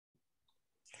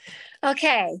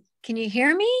Okay, can you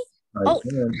hear me? I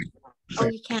can. Oh,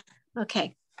 you can.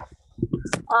 Okay,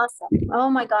 awesome. Oh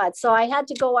my God. So I had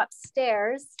to go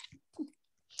upstairs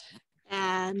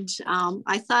and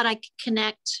I thought I could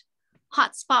connect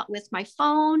hotspot with my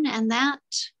phone and that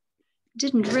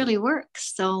didn't really work.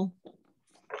 So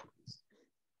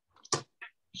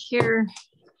here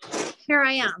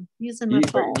I am using my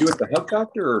phone. You at the Hub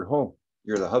Factor or at home?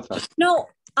 You're at the Hub Factor. No,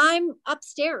 I'm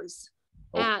upstairs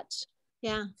at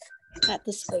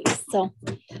the space. So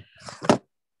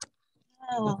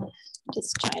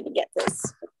just trying to get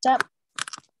this hooked up.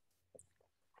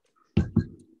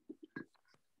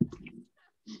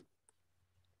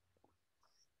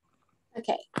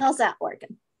 Okay, how's that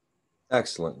working?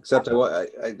 Excellent. Except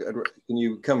can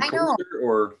you come closer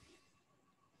or?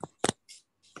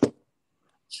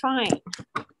 Trying.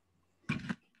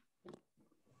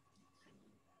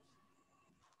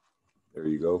 There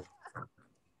you go.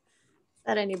 Is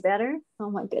that any better?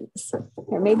 Oh my goodness.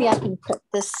 Here, maybe I can put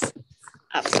this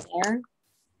up there.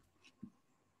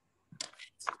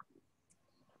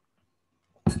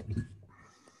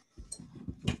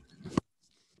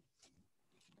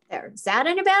 There. Is that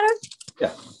any better?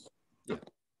 Yeah. Yeah.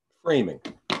 Framing.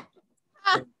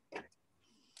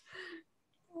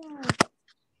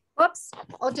 Whoops.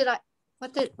 Oh,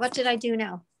 what did I do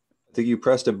now? I think you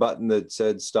pressed a button that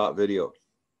said stop video.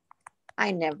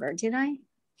 I never, did I?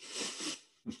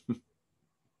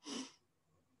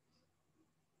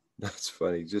 That's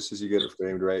funny. Just as you get it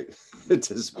framed right, it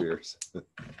disappears.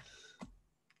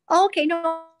 Okay,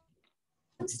 no,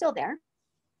 I'm still there.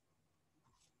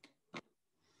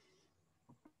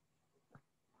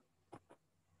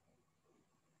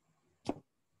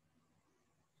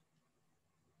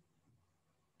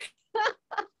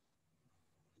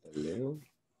 Hello.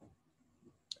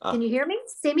 Can you hear me?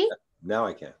 See me? Now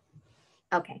I can.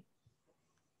 Okay.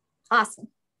 Awesome.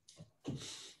 All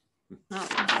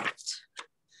right.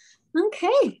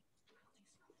 Okay.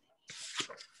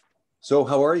 So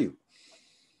how are you?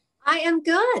 I am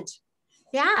good.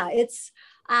 Yeah, it's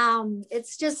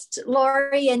just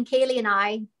Lori and Kaylee and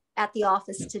I at the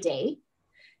office today.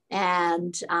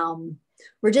 And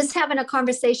we're just having a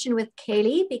conversation with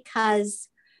Kaylee because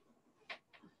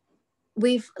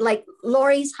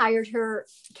Lori's hired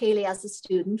Kaylee as a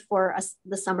student for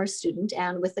the summer student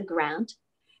and with a grant.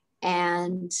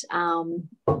 And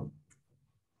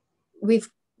we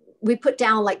put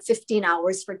down like 15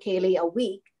 hours for Kaylee a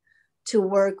week to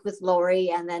work with Lori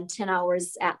and then 10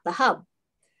 hours at the hub.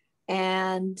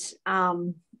 And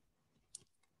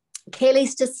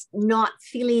Kaylee's just not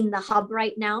feeling the hub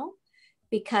right now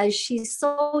because she's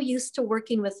so used to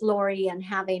working with Lori and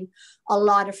having a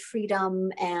lot of freedom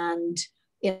and,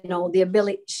 the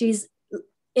ability, she's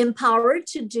empowered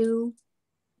to do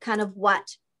kind of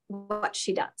what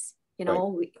she does.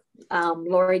 Right.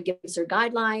 Lori gives her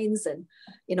guidelines and,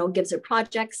 gives her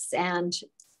projects and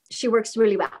she works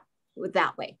really well with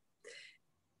that way.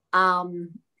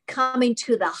 Coming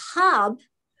to the hub,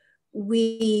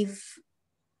 we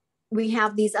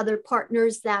have these other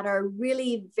partners that are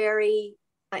really very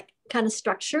kind of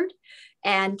structured,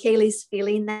 and Kaylee's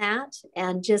feeling that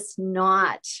and just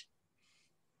not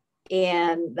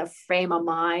in the frame of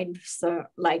mind. So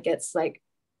it's like,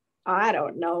 I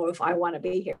don't know if I want to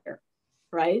be here.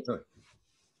 Right. Sure.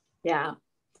 Yeah.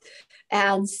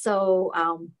 And so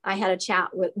I had a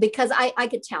chat because I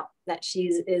could tell that she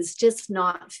is just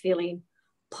not feeling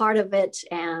part of it.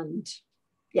 And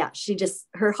yeah,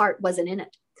 her heart wasn't in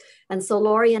it. And so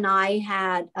Lori and I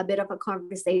had a bit of a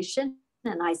conversation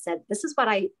and I said, this is what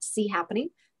I see happening.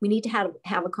 We need to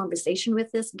have a conversation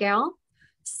with this gal.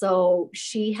 So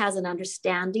she has an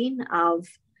understanding of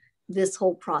this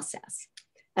whole process.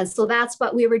 And so that's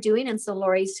what we were doing. And so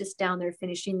Lori's just down there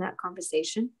finishing that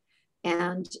conversation.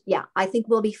 And yeah, I think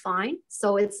we'll be fine.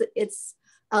 So it's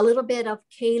a little bit of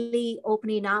Kaylee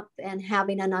opening up and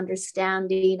having an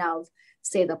understanding of,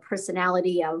 say, the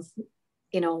personality of,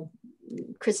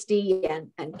 Christy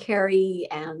and Carrie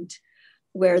and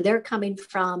where they're coming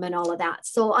from and all of that.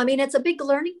 So, I mean, it's a big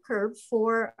learning curve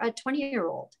for a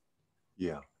 20-year-old.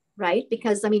 Yeah. Right.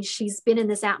 Because, I mean, she's been in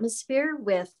this atmosphere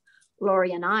with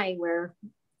Lori and I where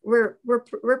we're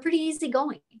pretty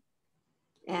easygoing.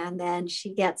 And then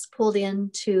she gets pulled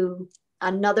into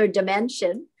another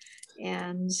dimension.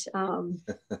 And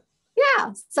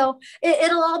yeah, so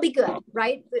it'll all be good,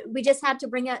 right? We just had to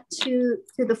bring it to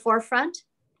the forefront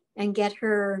and get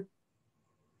her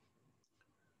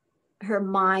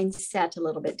mindset a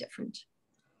little bit different.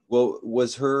 Well,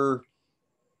 was her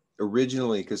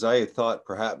originally, because I thought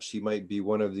perhaps she might be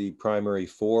one of the primary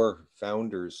 4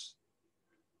 founders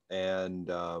and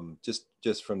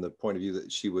just from the point of view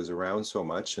that she was around so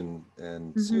much and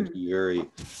seemed to be very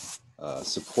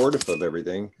supportive of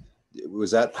everything.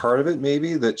 Was that part of it,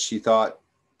 maybe, that she thought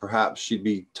perhaps she'd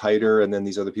be tighter and then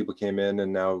these other people came in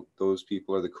and now those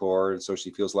people are the core and so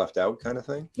she feels left out, kind of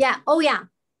thing? Yeah. Oh yeah.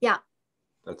 Yeah.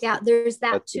 There's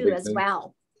that too as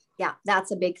well. Yeah,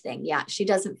 that's a big thing. Yeah, she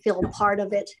doesn't feel part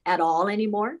of it at all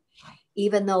anymore,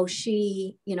 even though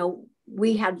she, you know,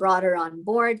 we had brought her on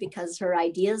board because her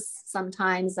ideas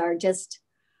sometimes are just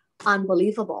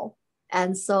unbelievable.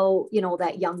 And so, you know,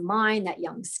 that young mind, that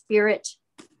young spirit,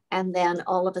 and then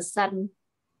all of a sudden,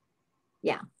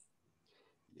 yeah,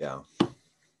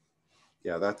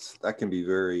 that can be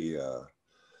very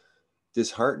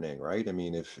disheartening, right? I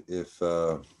mean, if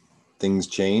things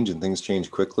change and things change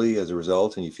quickly as a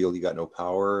result, and you feel you got no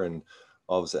power, and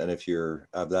all of a sudden, if you're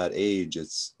of that age,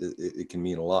 it can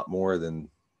mean a lot more than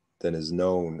is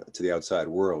known to the outside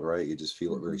world, right? You just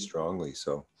feel it very strongly.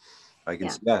 So I can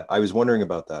see that. I was wondering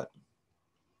about that.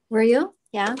 Were you?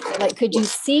 Yeah. Like, could you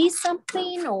see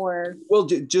something, or? Well,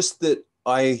 just that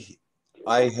I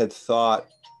had thought,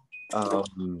 I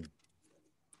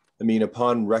mean,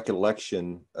 upon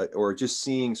recollection, or just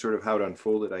seeing sort of how it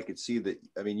unfolded, I could see that,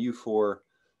 I mean, you four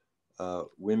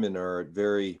women are at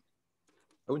very,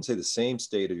 I wouldn't say the same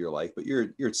state of your life, but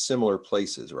you're at similar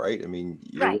places, right? I mean,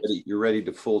 you're ready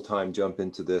to full-time jump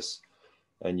into this,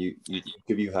 and you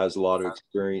has a lot of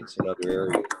experience in other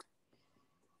areas.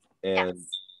 And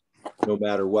no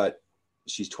matter what,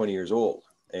 she's 20 years old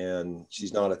and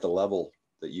she's not at the level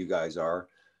that you guys are,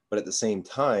 but at the same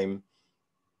time,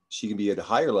 she can be at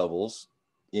higher levels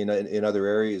in other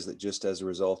areas, that just as a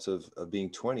result of being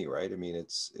 20, right? I mean,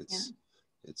 it's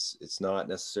not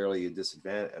necessarily a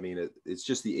disadvantage. I mean, it's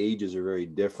just the ages are very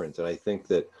different. And I think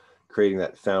that creating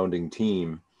that founding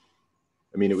team,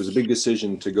 I mean, it was a big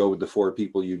decision to go with the 4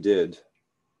 people you did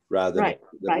rather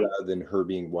than her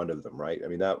being one of them, right? I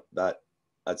mean, that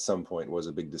at some point was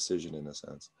a big decision in a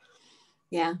sense.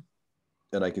 Yeah.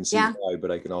 And I can see why, but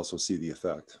I can also see the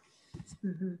effect.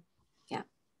 Mm-hmm.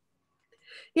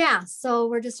 Yeah. So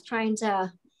we're just trying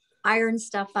to iron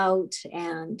stuff out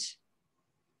and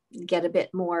get a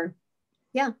bit more,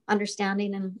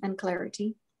 understanding and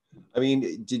clarity. I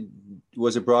mean,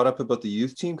 was it brought up about the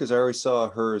youth team? Because I always saw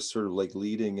her as sort of like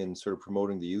leading and sort of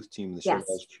promoting the youth team in the Sugar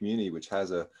House community, which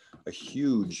has a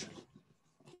huge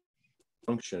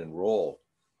function and role.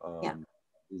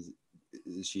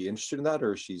 Is she interested in that,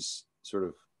 or she's sort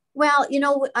of? Well, you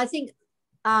know, I think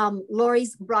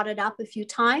Lori's brought it up a few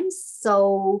times.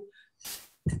 So,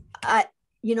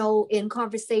 you know, in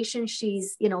conversation,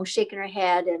 she's, you know, shaking her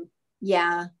head and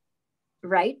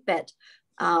right. But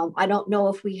I don't know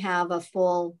if we have a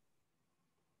full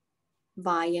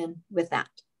buy-in with that,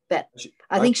 but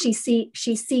I think she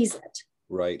sees it.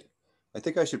 Right. I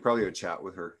think I should probably have a chat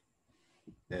with her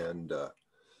and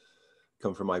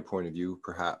come from my point of view,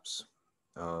 perhaps.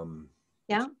 A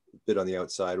bit on the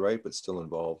outside, right? But still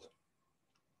involved.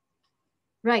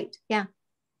 Right. Yeah,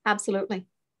 absolutely.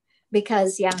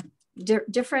 Because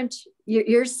different,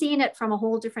 you're seeing it from a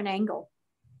whole different angle.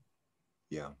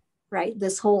 Yeah. Right.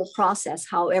 This whole process,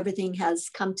 how everything has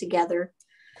come together,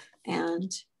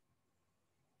 and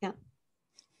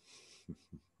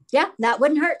that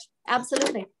wouldn't hurt.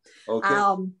 Absolutely.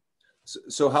 Okay.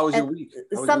 So how was your week?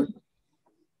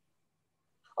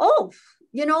 Oh,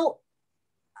 you know,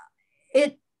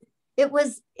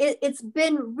 it's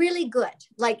been really good.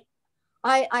 Like,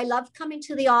 I love coming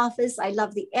to the office. I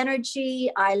love the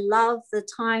energy. I love the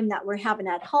time that we're having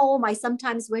at home. I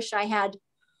sometimes wish I had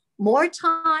more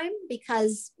time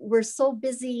because we're so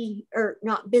busy, or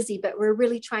not busy, but we're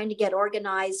really trying to get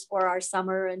organized for our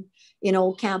summer, and, you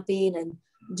know, camping and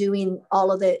doing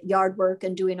all of the yard work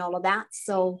and doing all of that.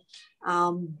 So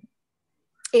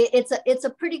it's a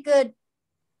pretty good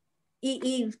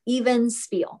even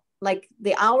spiel. Like,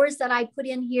 the hours that I put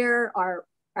in here are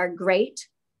great.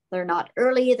 They're not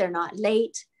early, they're not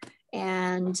late.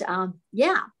 And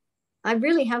I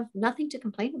really have nothing to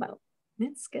complain about.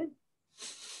 It's good.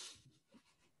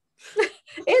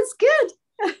 It's good.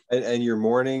 And your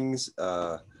mornings,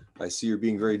 I see you're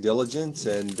being very diligent,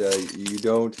 and you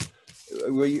don't,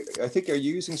 I think, are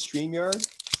you using StreamYard?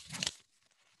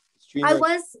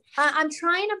 I'm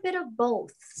trying a bit of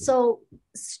both. So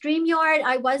StreamYard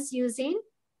I was using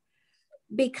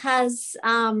because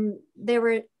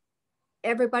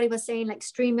everybody was saying, like,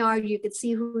 StreamYard, you could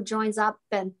see who joins up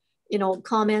and, you know,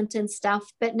 comment and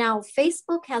stuff. But now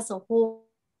Facebook has a whole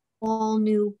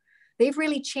new, they've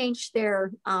really changed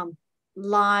their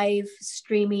live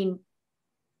streaming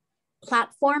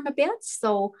platform a bit.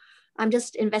 So I'm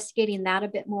just investigating that a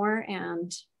bit more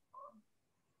and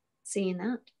seeing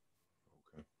that.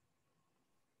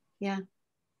 Yeah.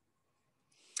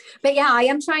 But yeah, I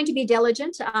am trying to be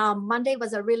diligent. Monday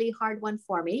was a really hard one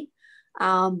for me.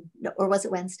 Or was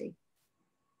it Wednesday?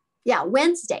 Yeah,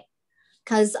 Wednesday.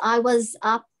 Because I was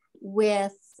up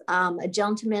with a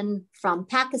gentleman from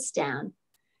Pakistan.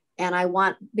 And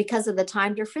because of the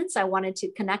time difference, I wanted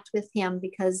to connect with him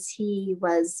because he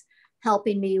was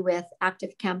helping me with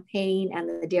Active Campaign and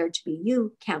the Dare to Be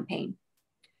You campaign.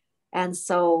 And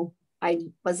so I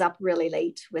was up really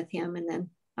late with him, and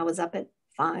then I was up at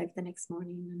 5 the next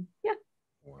morning. And yeah.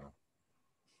 Wow.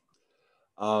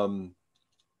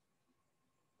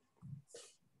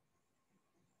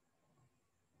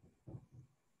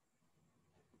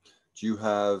 Do you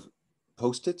have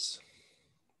Post-its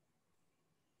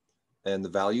and the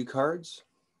value cards?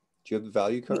 Do you have the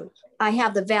value cards? I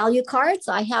have the value cards.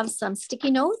 I have some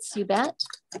sticky notes, you bet.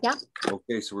 Yeah.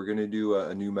 Okay, so we're going to do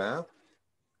a new map.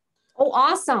 Oh,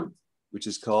 awesome. Which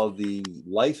is called the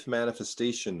Life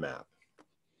Manifestation Map.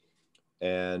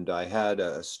 And I had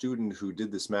a student who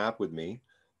did this map with me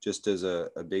just as a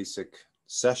basic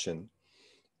session.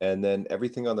 And then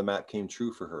everything on the map came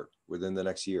true for her within the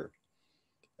next year.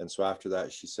 And so after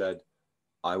that, she said,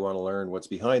 I want to learn what's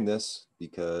behind this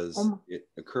because it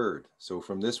occurred. So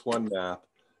from this one map,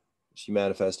 she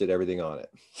manifested everything on it.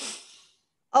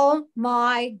 Oh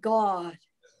my God.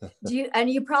 And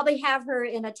you probably have her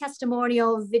in a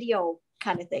testimonial video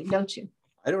kind of thing, don't you?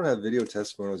 I don't have video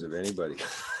testimonials of anybody.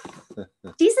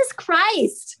 Jesus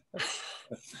Christ.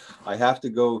 I have to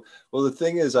go. Well, the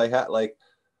thing is, I had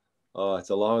it's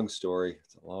a long story.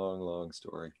 It's a long, long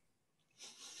story.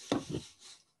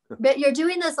 But you're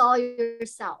doing this all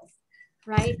yourself,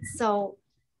 right? So.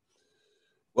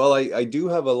 Well, I do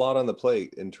have a lot on the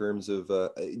plate in terms of,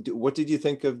 what did you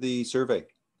think of the survey?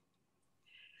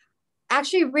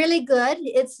 Actually really good.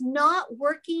 It's not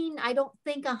working, I don't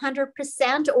think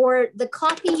 100%, or the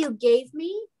copy you gave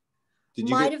me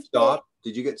might have stopped.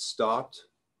 Did you get stopped?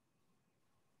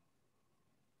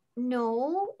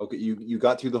 No. Okay, you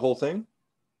got through the whole thing?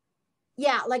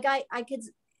 Yeah, like I could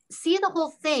see the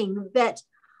whole thing, but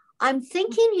I'm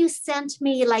thinking you sent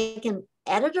me like an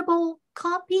editable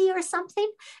copy or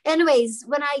something. Anyways,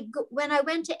 when I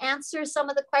went to answer some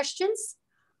of the questions,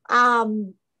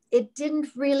 it didn't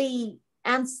really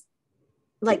answer.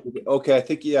 Like, okay, I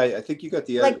think you got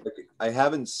the edit. I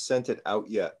haven't sent it out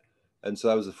yet, and so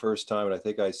that was the first time. And I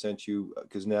think I sent you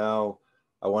because now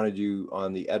I wanted you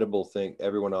on the edible thing,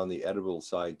 everyone on the edible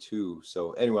side too.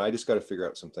 So anyway, I just got to figure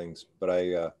out some things. But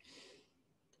I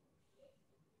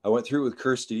went through it with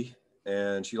Kirsty,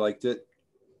 and she liked it,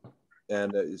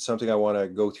 and it's something I want to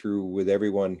go through with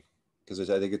everyone because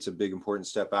I think it's a big important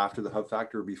step after the Hub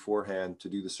Factor beforehand to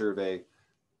do the survey.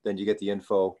 Then you get the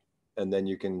info, and then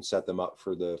you can set them up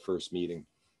for the first meeting.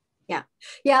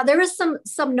 Yeah, there is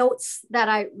some notes that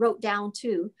I wrote down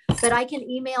too, but I can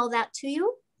email that to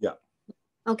you. Yeah.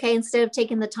 Okay, instead of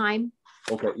taking the time.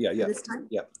 Okay, yeah. This time?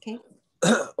 Yeah. Okay.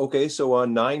 Okay, so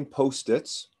on 9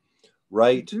 Post-its,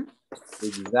 write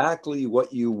exactly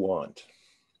what you want.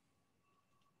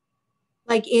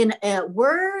 Like in a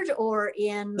word or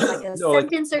in like a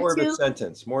sentence or two?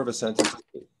 More of a sentence.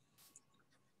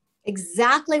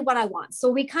 Exactly what I want.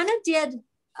 So we kind of did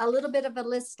a little bit of a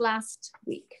list last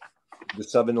week. The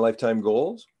 7 lifetime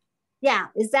goals? Yeah.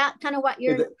 Is that kind of what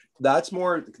you're... That's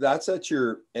at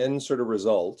your end sort of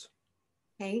result.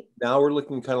 Okay. Now we're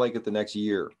looking kind of like at the next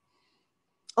year.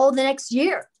 Oh, the next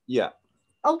year. Yeah.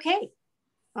 Okay.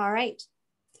 All right.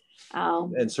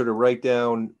 And sort of write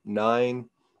down 9.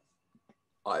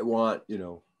 I want,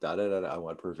 I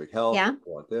want perfect health. Yeah. I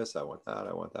want this. I want that.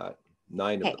 I want that.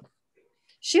 9 of them.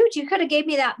 Shoot, you could have gave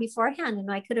me that beforehand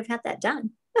and I could have had that done.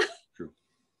 True.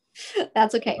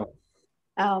 That's okay.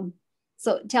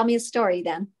 So tell me a story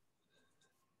then.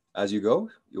 As you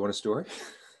go, you want a story?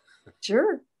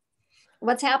 Sure.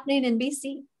 What's happening in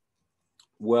BC?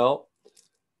 Well,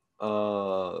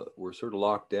 we're sort of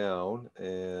locked down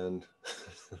and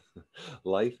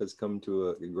life has come to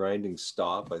a grinding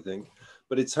stop, I think.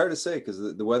 But it's hard to say because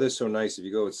the weather's so nice. If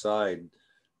you go outside,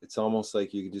 it's almost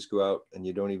like you can just go out and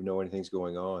you don't even know anything's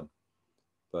going on.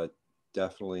 But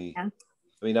definitely, yeah.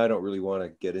 I mean, I don't really want to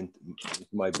get into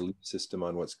my belief system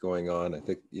on what's going on. I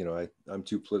think, I'm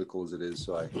too political as it is.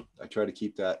 So I try to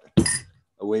keep that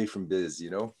away from biz,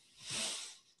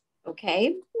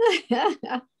 Okay.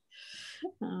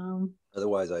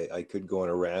 Otherwise, I could go on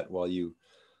a rant while you're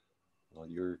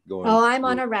going. Oh, I'm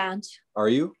on a rant. Are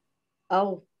you?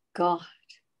 Oh, God.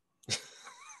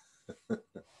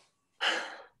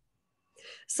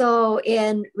 So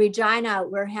in Regina,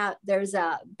 there's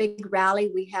a big rally.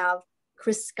 We have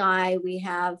Chris Sky, we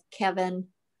have Kevin.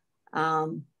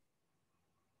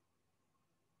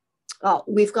 Oh,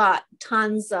 we've got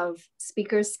tons of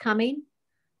speakers coming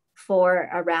for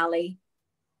a rally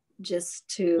just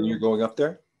to. And you're going up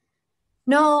there?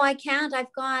 No, I can't.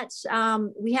 I've got,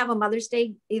 we have a Mother's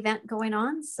Day event going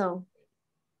on, so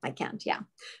I can't. Yeah.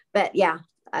 But yeah,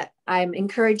 I'm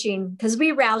encouraging, because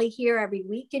we rally here every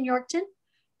week in Yorkton,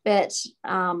 but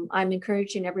I'm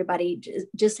encouraging everybody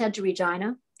just head to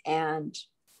Regina and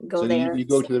go there. You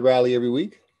go to the rally every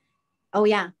week? Oh,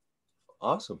 yeah.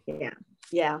 Awesome. Yeah.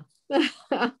 Yeah.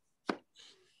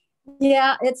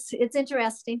 Yeah, it's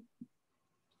interesting.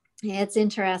 It's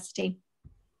interesting.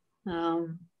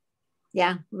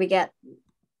 Yeah, we get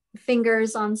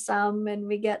fingers on some and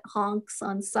we get honks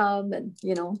on some, and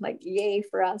like yay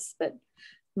for us, but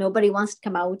nobody wants to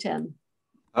come out. And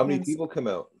how many people come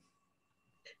out?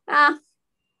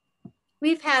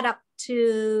 We've had up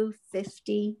to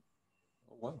 50.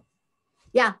 Oh, wow.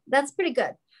 Yeah, that's pretty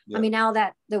good. Yeah. I mean, now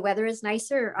that the weather is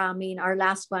nicer, I mean, our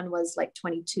last one was like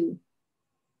 22,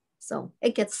 so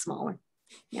it gets smaller.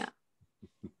 Yeah.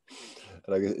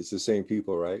 And I guess it's the same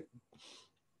people, right?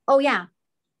 Oh, yeah.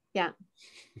 Yeah.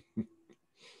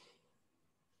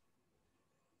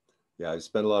 Yeah, I've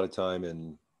spent a lot of time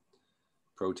in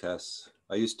protests.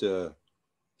 I used to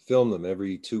film them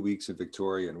every 2 weeks in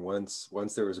Victoria, and once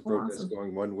there was a protest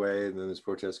going one way, and then there's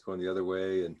protests going the other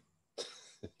way, and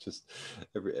just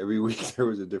every week there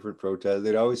was a different protest.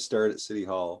 They'd always start at City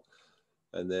Hall,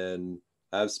 and then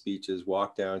have speeches,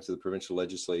 walk down to the provincial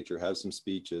legislature, have some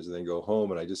speeches, and then go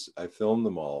home. And I filmed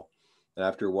them all. And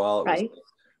after a while, it was like,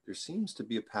 there seems to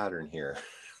be a pattern here.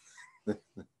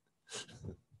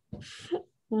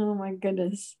 Oh my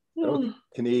goodness. I don't think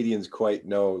Canadians quite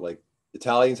know. Like,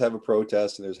 Italians have a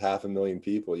protest and there's 500,000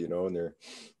 people, and they're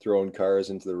throwing cars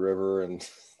into the river, and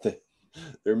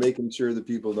they're making sure that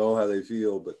people know how they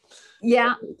feel. But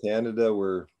yeah, in Canada,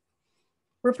 we're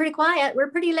pretty quiet.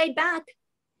 We're pretty laid back.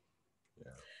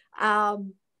 Yeah.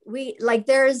 We like,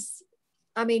 there's,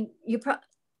 I mean,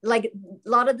 like a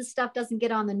lot of the stuff doesn't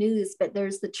get on the news, but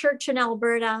there's the church in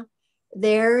Alberta.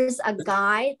 There's a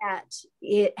guy that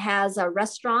it has a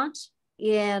restaurant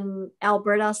in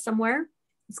Alberta somewhere.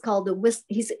 It's called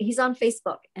he's on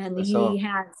Facebook, and he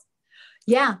has,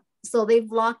 yeah. So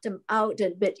they've locked him out,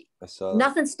 but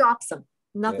nothing stops him.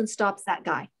 Nothing stops that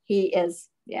guy. He is,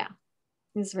 yeah,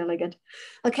 he's really good.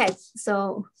 Okay,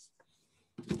 so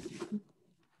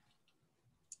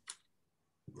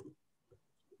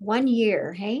 1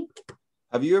 year, hey?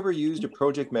 Have you ever used a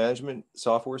project management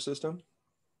software system?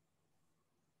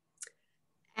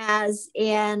 As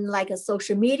in like a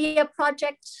social media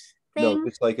project thing? No,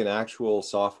 just like an actual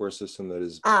software system that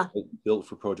is built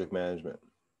for project management.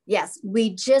 Yes,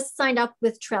 we just signed up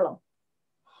with Trello.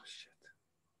 Oh, shit.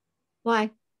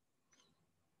 Why?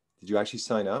 Did you actually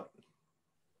sign up?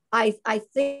 I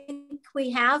think we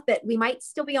have, but we might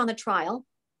still be on the trial.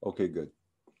 Okay, good.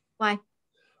 Why?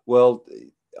 Well,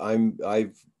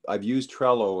 I've used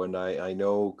Trello, and I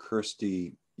know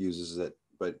Kirsty uses it,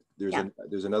 but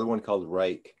there's another one called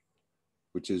Rike,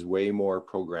 which is way more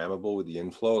programmable with the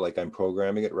inflow. Like, I'm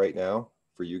programming it right now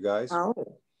for you guys.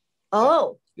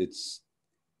 Oh.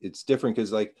 It's different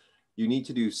because, like, you need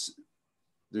to do.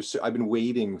 I've been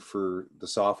waiting for the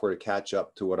software to catch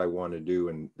up to what I want to do,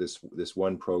 and this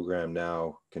one program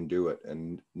now can do it,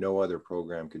 and no other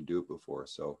program could do it before.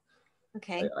 So,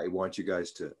 okay, I want you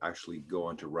guys to actually go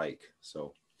onto Rike.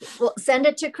 So, well, send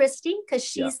it to Christy, because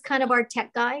she's kind of our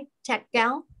tech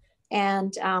gal,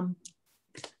 and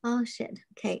oh shit,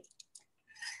 okay.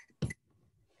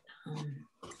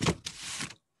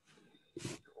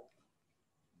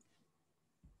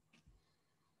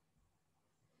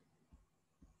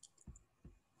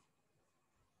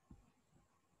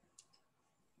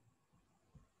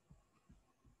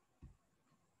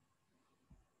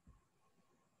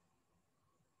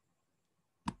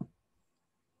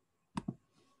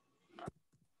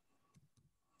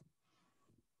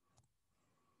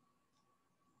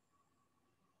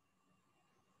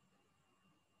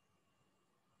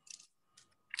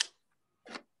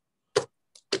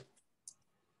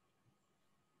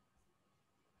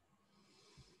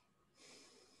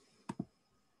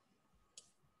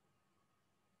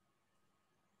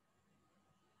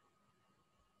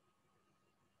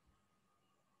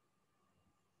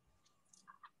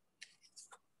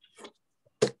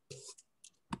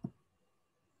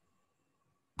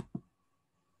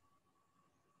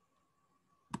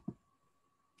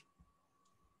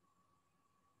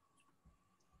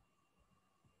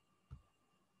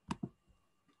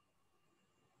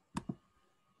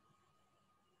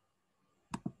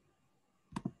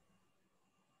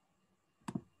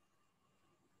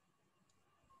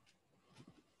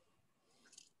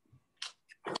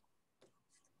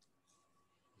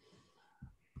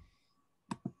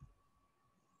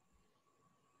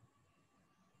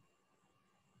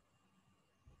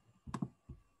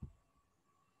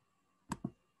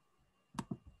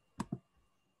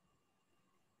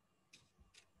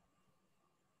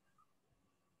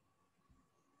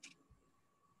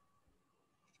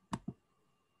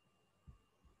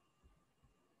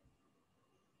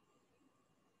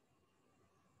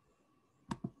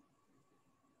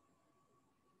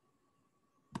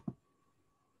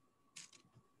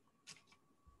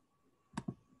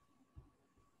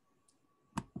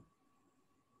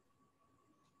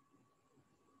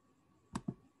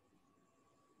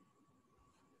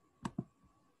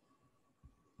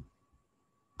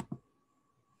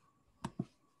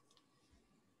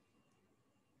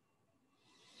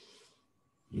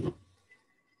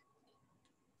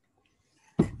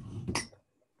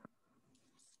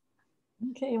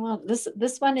 Okay, well, this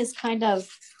one is kind of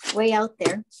way out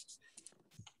there.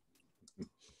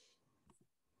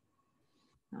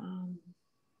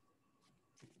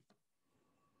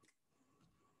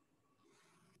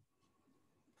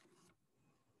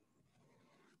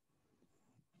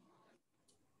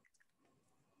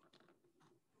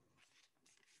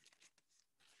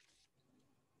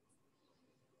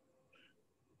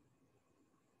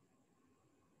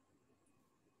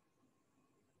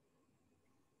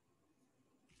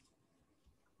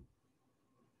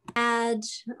 Add,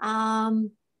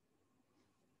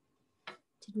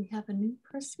 did we have a new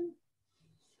person?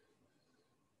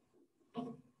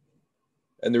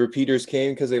 And the repeaters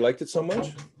came because they liked it so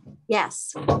much?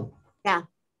 Yes. Yeah.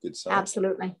 Good sign.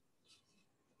 Absolutely.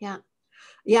 Yeah.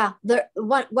 Yeah. The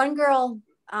one girl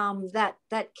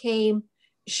that came,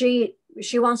 she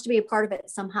wants to be a part of it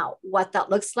somehow. What that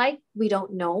looks like, we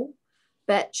don't know,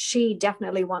 but she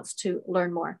definitely wants to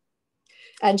learn more.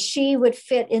 And she would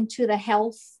fit into the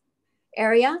health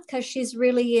area because she's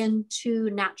really into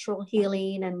natural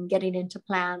healing and getting into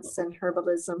plants and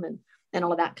herbalism and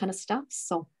all of that kind of stuff.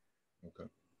 So okay.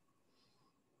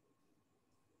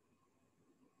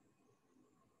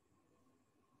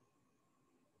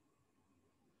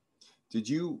 Did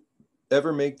you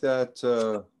ever make that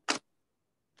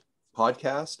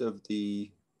podcast of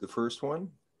the first one?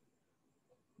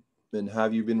 And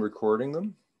have you been recording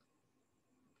them?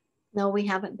 No, we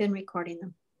haven't been recording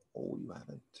them. Oh, you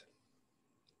haven't.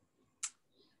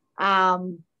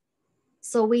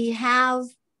 So we have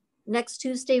next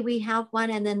Tuesday, we have one,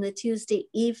 and then the Tuesday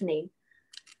evening,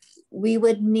 we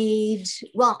would need,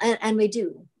 well, and we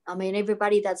do. I mean,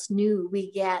 everybody that's new,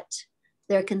 we get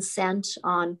their consent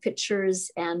on pictures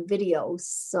and videos.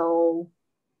 So,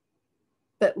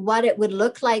 but what it would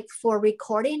look like for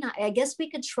recording, I guess we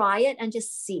could try it and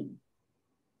just see.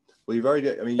 Well, you've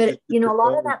already, I mean, but you know, a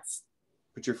lot of that's.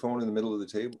 Put your phone in the middle of the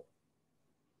table.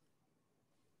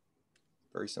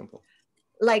 Very simple.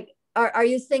 Like, are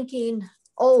you thinking,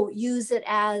 oh, use it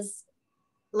as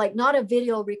like not a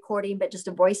video recording, but just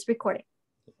a voice recording?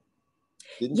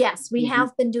 Yes, we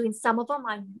have been doing some of them.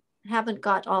 I haven't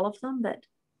got all of them, but.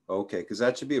 Okay, because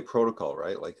that should be a protocol,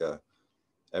 right? Like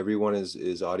everyone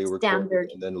is audio standard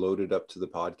recorded and then loaded up to the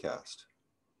podcast.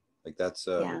 Like that's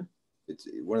yeah. It's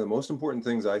one of the most important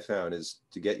things I found is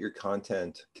to get your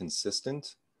content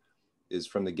consistent is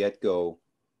from the get-go,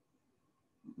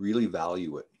 really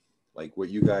value it. Like what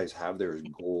you guys have there is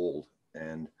gold.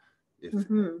 And if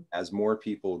as more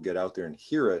people get out there and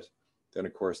hear it, then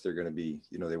of course they're going to be,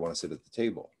 you know, they want to sit at the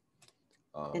table.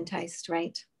 Enticed,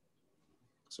 right?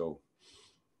 So,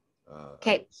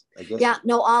 okay. I guess, yeah,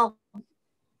 no, I'll.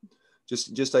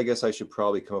 Just, I guess I should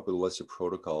probably come up with a list of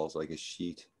protocols, like a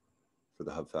sheet for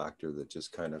the Hub Factor that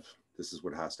just kind of, this is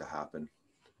what has to happen.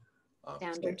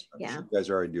 Standard, I'm yeah. sure you guys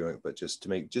are already doing it, but just to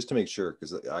make sure,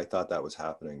 because I thought that was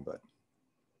happening, but.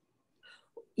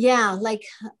 Yeah, like,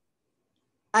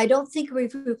 I don't think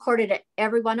we've recorded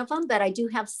every one of them, but I do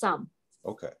have some.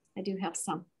 Okay. I do have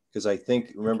some. Because I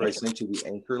think, remember I sent you the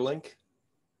Anchor link?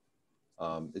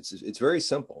 It's very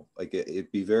simple. Like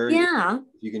it'd be very, yeah.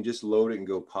 You can just load it and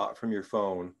go pop from your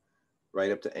phone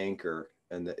right up to Anchor.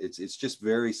 And it's just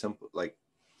very simple. Like,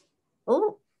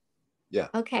 oh, yeah.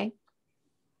 Okay.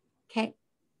 Okay.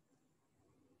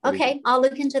 Okay. I'll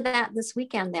look into that this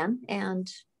weekend then.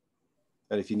 And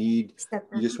if you need,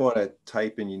 you just want to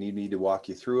type and you need me to walk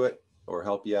you through it or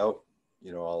help you out,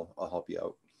 you know, I'll help you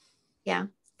out. Yeah.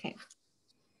 Okay.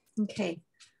 Okay.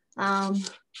 All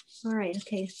right.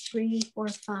 Okay. 3, 4,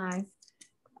 5.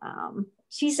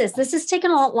 She says this is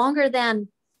taking a lot longer than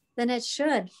it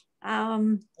should.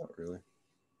 Not really.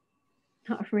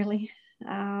 Not really.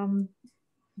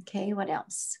 Okay. What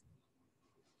else?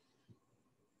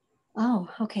 Oh,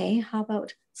 okay. How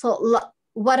about, so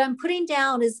what I'm putting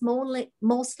down is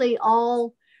mostly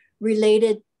all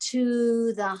related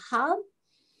to the hub.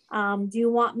 Do you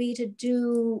want me to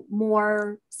do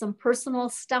some personal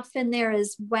stuff in there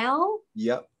as well?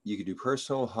 Yep. You could do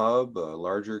personal, hub, a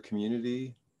larger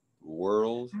community,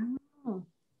 world. Oh.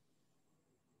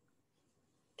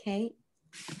 Okay.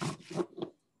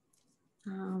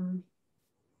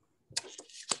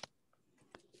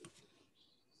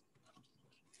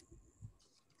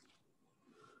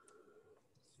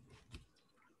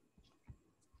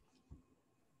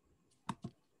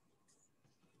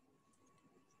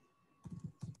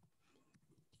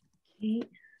 Okay.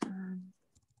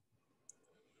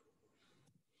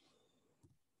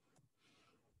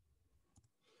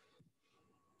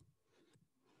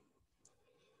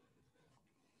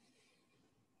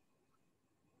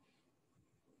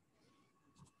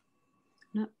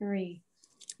 Not very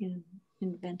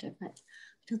inventive, but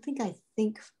don't think I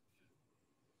think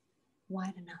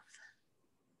wide enough.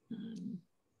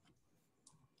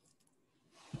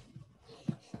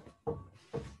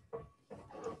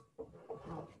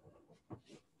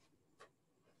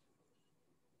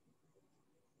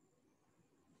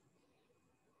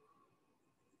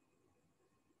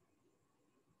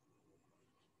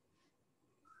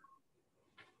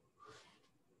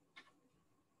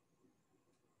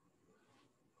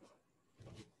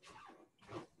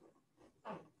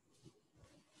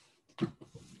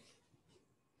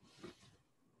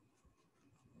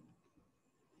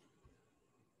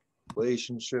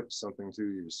 Relationships, something to do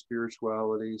with your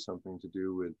spirituality, something to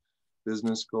do with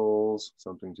business goals,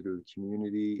 something to do with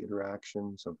community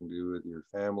interaction, something to do with your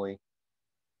family,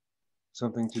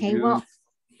 something to do. Well,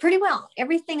 pretty well.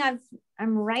 Everything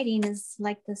I'm writing is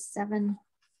like the 7.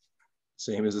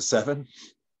 Same as a 7.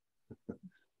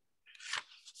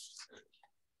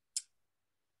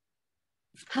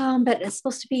 But it's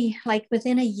supposed to be like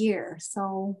within a year.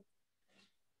 So,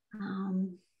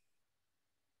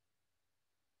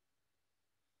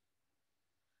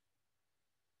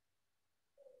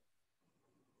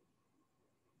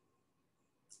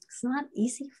 it's not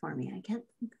easy for me. I can't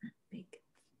think that big.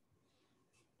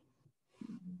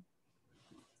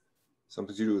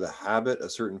 Something to do with a habit, a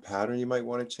certain pattern you might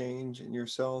want to change in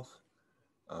yourself.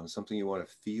 Something you want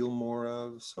to feel more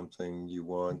of, something you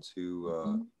want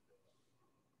to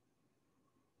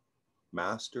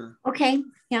master. Okay.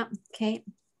 Yeah. Okay.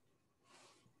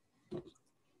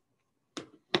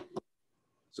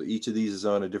 So each of these is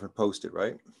on a different post-it,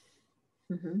 right?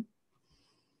 Mm-hmm.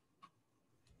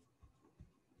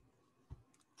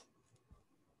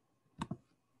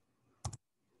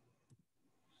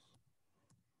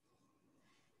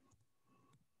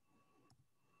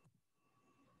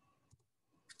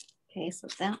 Okay, so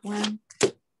that one,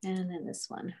 and then this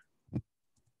one.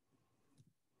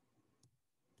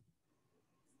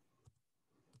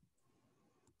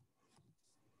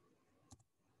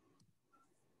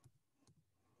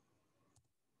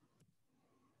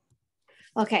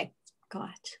 Okay, got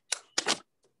it.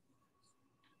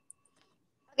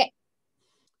 Okay.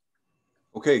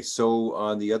 Okay, so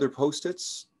on the other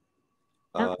post-its,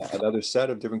 another set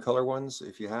of different color ones,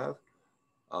 if you have.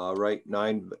 Write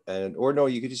 9, or no,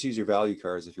 you could just use your value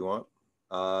cards if you want.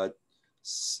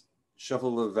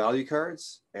 Shuffle the value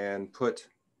cards and put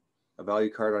a value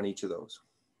card on each of those.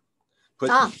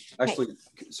 Actually,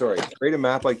 sorry, create a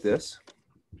map like this.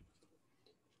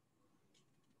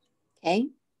 Okay.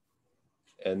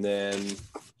 And then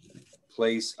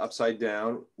place upside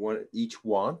down each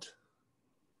want.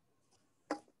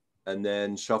 And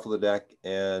then shuffle the deck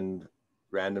and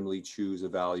randomly choose a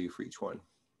value for each one.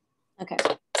 Okay.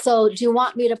 So do you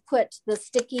want me to put the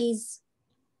stickies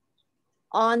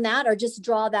on that, or just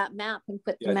draw that map and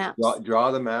put the maps?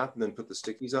 Draw the map and then put the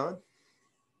stickies on.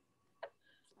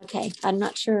 Okay. I'm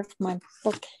not sure if my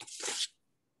book.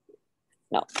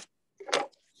 No,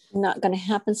 not going to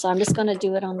happen. So I'm just going to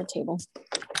do it on the table.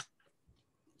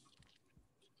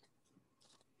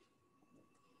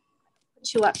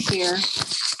 Put you up here.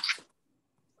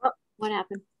 Oh, what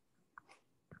happened?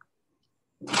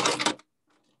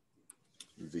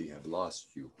 We have lost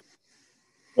you.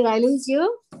 Did I lose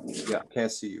you? Yeah,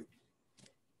 can't see you.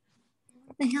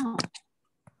 What the hell?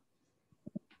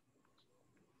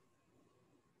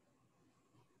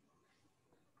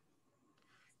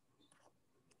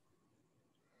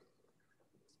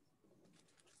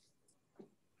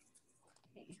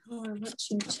 Okay, I want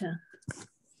you to.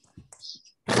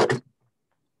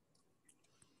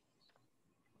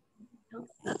 No,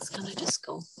 that's gonna just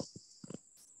go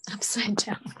upside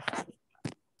down.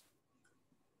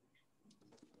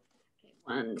 Okay,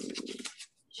 1,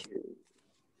 2,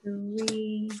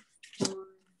 3, 4,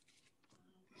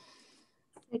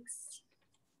 6,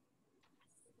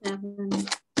 7,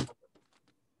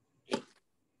 8,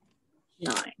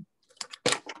 9.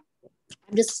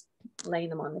 I'm just laying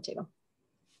them on the table.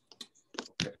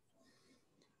 Okay.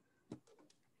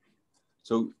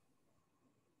 So,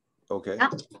 okay. Yeah.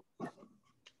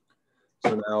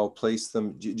 So now place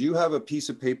them. Do you have a piece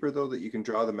of paper though that you can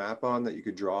draw the map on, that you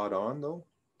could draw it on though?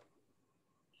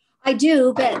 I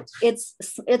do, but it's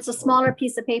a smaller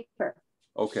piece of paper.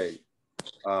 Okay.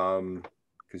 Because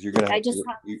you're gonna have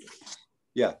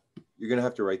yeah, you're gonna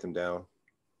have to write them down.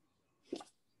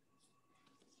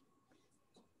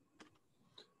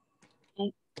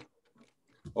 Okay.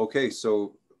 Okay,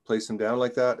 so place them down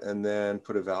like that and then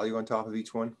put a value on top of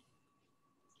each one.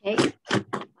 Okay.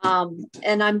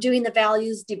 And I'm doing the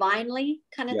values divinely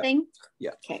kind of thing?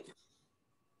 Yeah. Okay.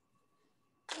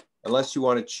 Unless you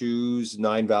want to choose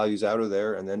 9 values out of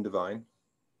there and then divine.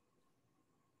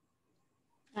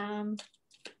 No,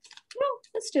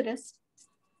 let's do this.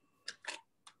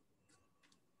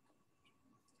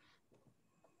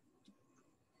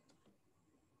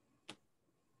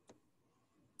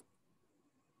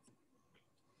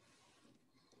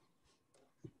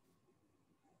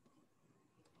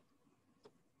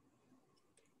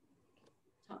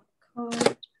 Top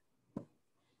card.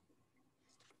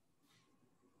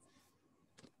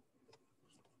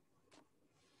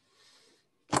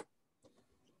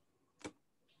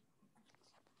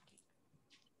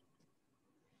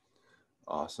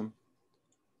 Awesome.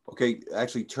 Okay,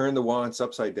 actually turn the wands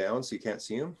upside down so you can't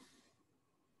see them.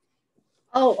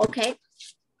 Oh, okay.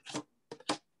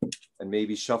 And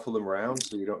maybe shuffle them around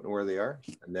so you don't know where they are,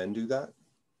 and then do that.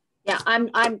 Yeah,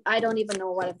 I don't even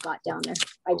know what I've got down there.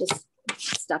 I just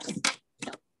stuck them.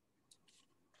 No.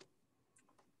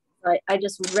 Right, I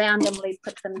just randomly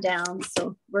put them down,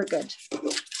 so we're good.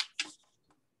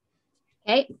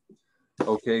 Okay.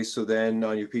 Okay, so then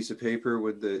on your piece of paper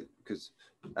with the, because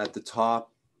at the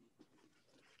top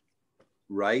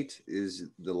right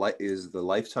is the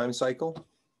lifetime cycle.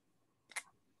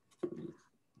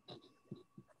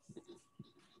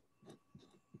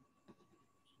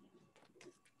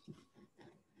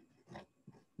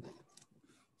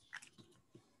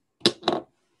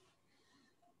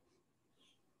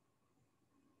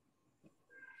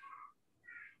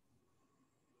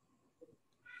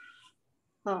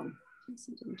 Oh,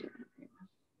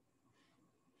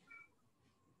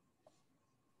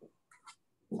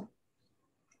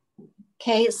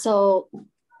 okay, so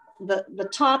the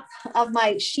top of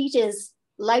my sheet is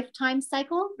lifetime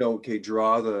cycle. No, okay,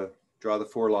 draw the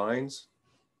 4 lines.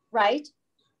 Right.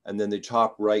 And then the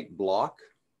top right block.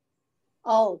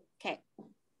 Oh, okay.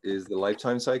 Is the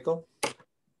lifetime cycle.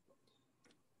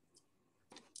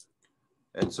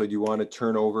 And so do you want to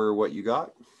turn over what you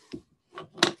got?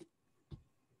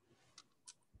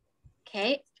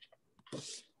 Okay.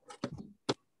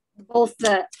 Both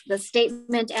the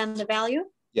statement and the value?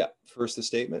 Yeah, first the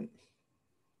statement.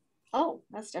 Oh,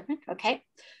 that's different. Okay.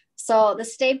 So the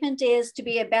statement is to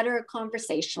be a better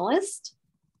conversationalist.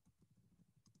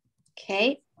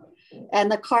 Okay. And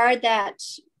the card that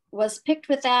was picked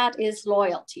with that is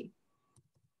loyalty.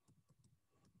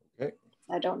 Okay.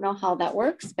 I don't know how that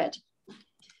works, but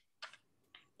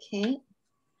okay.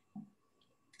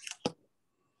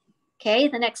 Okay,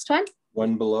 the next one.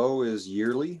 One below is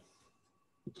yearly.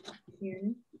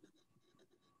 Yearly.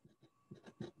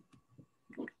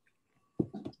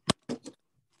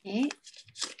 Okay.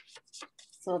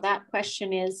 So that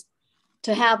question is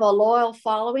to have a loyal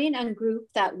following and group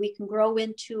that we can grow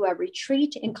into a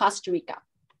retreat in Costa Rica.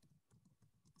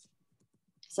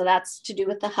 So that's to do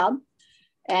with the hub.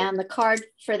 And the card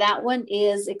for that one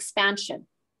is expansion.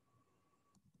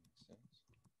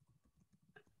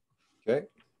 Okay.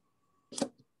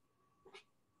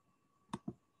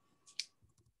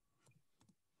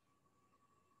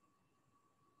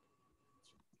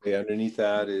 Okay, underneath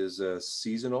that is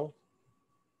seasonal.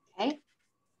 Okay.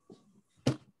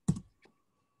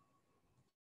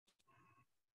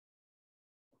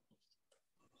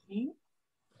 Okay.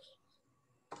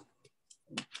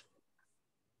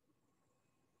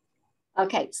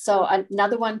 Okay, so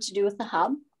another one to do with the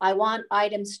hub. I want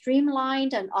items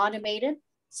streamlined and automated,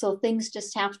 so things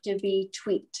just have to be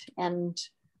tweaked and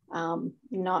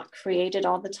not created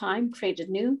all the time,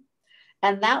 created new.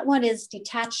 And that one is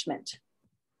detachment.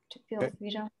 To feel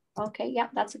freedom. Okay, yeah,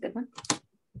 that's a good one.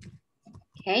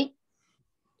 Okay.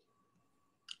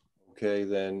 Okay,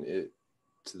 then it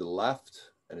to the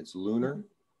left, and it's lunar.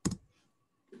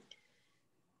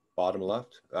 Bottom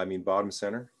left, I mean bottom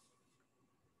center.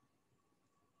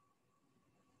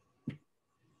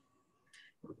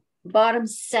 Bottom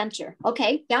center.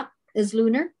 Okay, yeah, is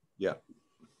lunar. Yeah.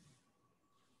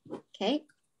 Okay.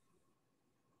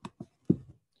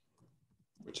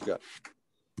 What you got?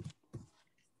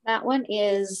 That one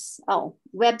is, oh,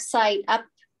 website up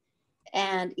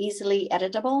and easily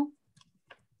editable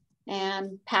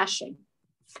and passion.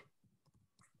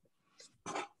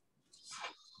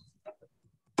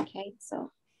 Okay,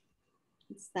 so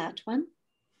it's that one.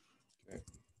 Okay.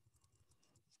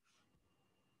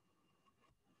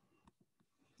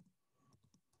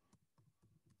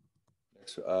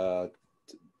 Next,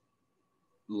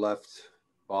 left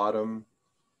bottom,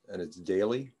 and it's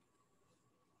daily.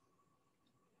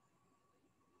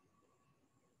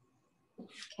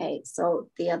 Okay, so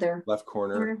the other left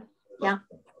corner. Yeah.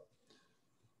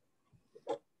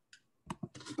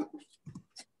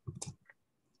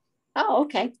 Oh,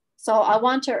 okay. So I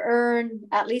want to earn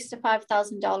at least a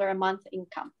 $5,000 a month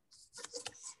income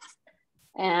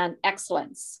and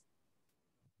excellence.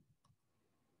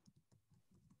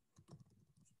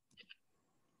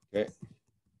 Okay.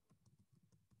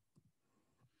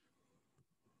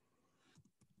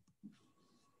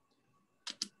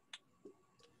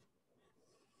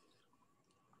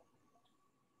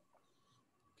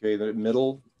 Okay, the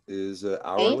middle is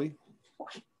hourly.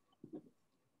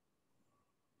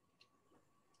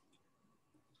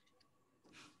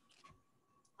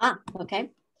 Okay.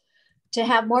 To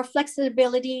have more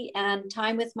flexibility and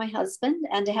time with my husband,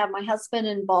 and to have my husband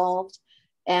involved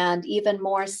and even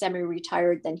more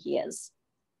semi-retired than he is.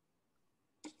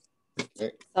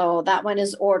 Okay. So that one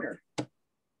is order.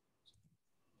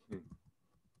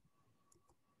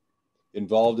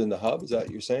 Involved in the hub, is that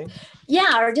what you're saying?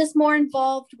 Yeah, or just more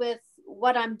involved with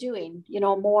what I'm doing, you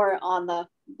know, more on the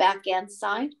back end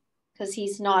side, because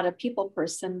he's not a people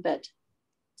person, but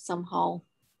somehow.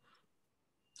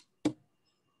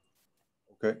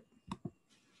 Okay.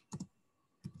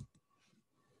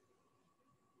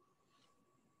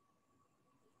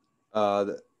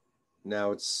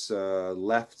 Now it's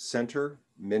left center,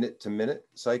 minute to minute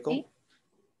cycle.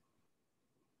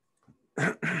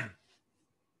 Okay.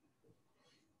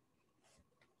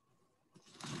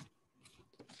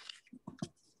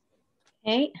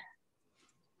 Okay.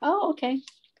 Oh, okay.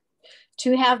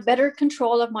 To have better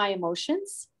control of my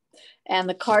emotions. And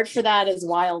the card for that is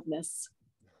wildness.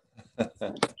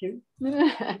 That's cute.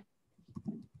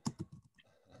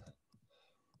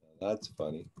 That's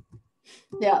funny.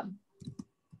 Yeah.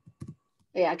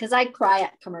 Yeah, because I cry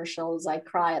at commercials. I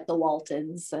cry at the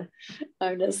Waltons.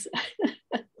 I'm just...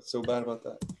 What's so bad about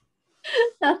that?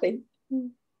 Nothing.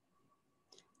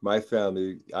 My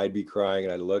family, I'd be crying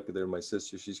and I look at there, my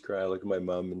sister, she's crying. I look at my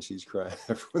mom and she's crying.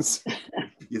 Everyone's,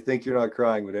 you think you're not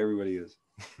crying, but everybody is.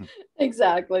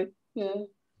 Exactly. Yeah.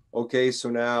 Okay,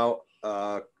 so now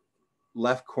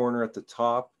left corner at the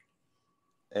top,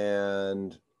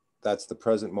 and that's the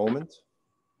present moment.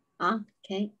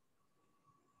 Okay.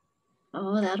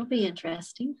 Oh, that'll be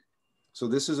interesting. So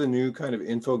this is a new kind of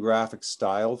infographic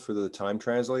style for the time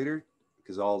translator,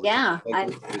 because all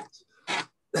the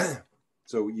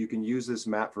so you can use this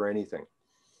map for anything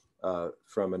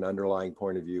from an underlying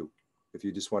point of view. If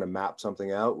you just want to map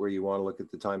something out where you want to look at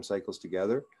the time cycles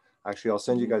together, actually, I'll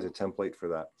send you guys a template for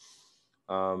that.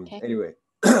 Okay. Anyway,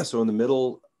 so in the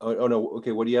middle, oh no,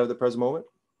 okay, what do you have at the present moment?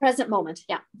 Present moment,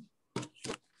 yeah.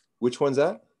 Which one's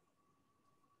that?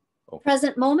 Oh.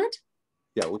 Present moment?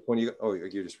 Yeah, which one you, oh,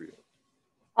 you're just reading.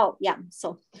 Oh, yeah,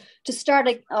 so to start,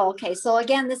 okay, so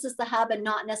again, this is the hub and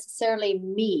not necessarily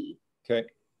me. Okay,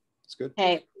 that's good.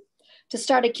 Okay, to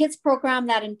start a kids program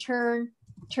that in turn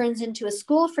turns into a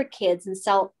school for kids and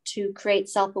to create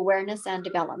self-awareness and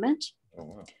development. Oh,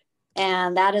 wow.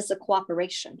 And that is a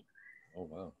cooperation. Oh,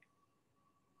 wow.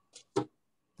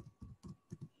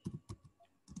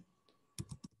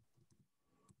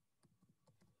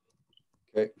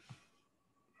 Okay.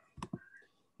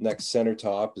 Next center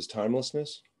top is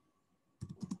timelessness.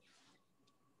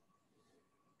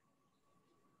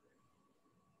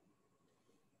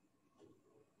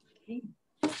 Okay.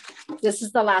 This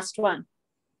is the last one.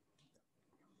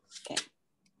 Okay.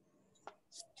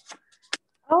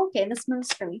 Okay, this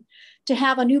one's for me. To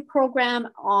have a new program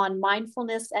on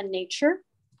mindfulness and nature.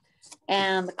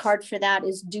 And the card for that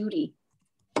is duty.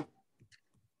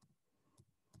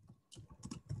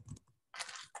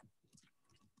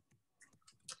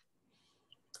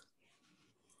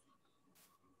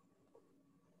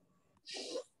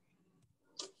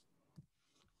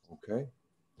 Okay.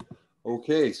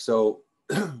 Okay, so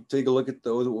take a look at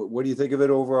those. What do you think of it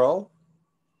overall?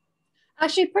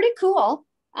 Actually, pretty cool.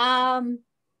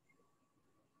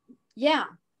 Yeah.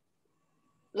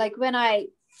 Like when I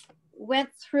went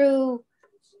through,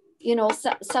 you know,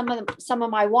 some of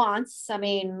my wants, I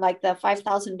mean, like the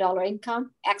 $5,000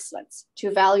 income, excellence,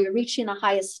 to value reaching the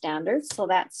highest standards. So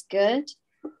that's good.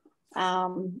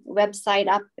 Website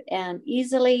up and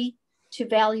easily, to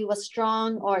value a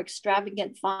strong or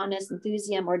extravagant fondness,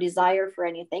 enthusiasm, or desire for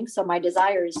anything. So my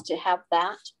desire is to have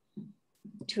that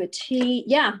to a T.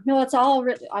 Yeah, no, it's all,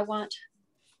 I want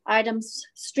items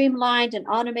streamlined and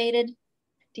automated,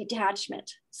 detachment.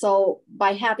 So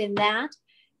by having that,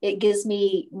 it gives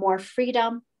me more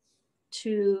freedom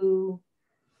to,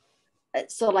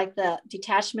 so like the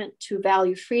detachment to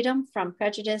value freedom from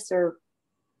prejudice or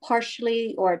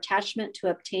partially or attachment to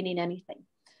obtaining anything.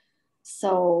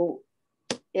 So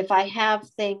if I have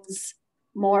things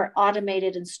more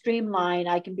automated and streamlined,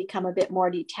 I can become a bit more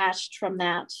detached from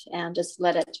that and just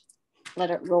let it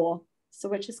roll. So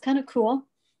which is kind of cool.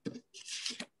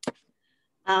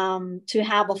 To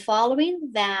have a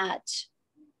following that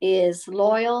is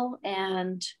loyal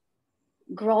and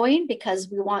growing, because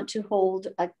we want to hold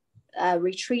a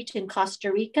retreat in Costa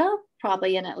Rica,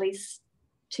 probably in at least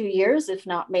 2 years, if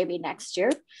not maybe next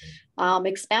year.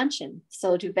 Expansion.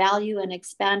 So to value an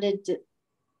expanded,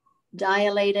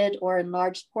 dilated, or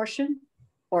enlarged portion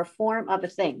or form of a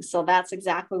thing. So that's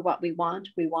exactly what we want.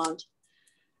 We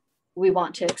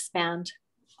want to expand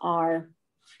our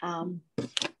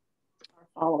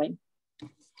following.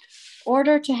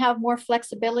 Order, to have more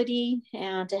flexibility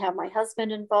and to have my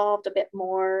husband involved a bit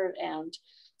more, and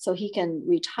so he can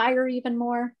retire even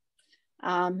more.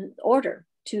 Order,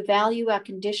 to value a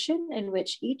condition in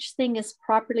which each thing is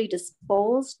properly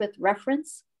disposed with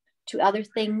reference to other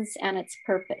things and its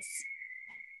purpose.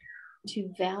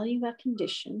 To value a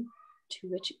condition to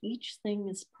which each thing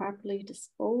is properly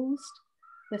disposed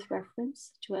with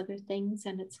reference to other things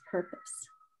and its purpose.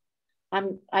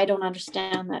 I don't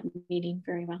understand that meaning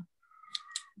very well.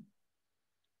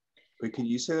 Wait, can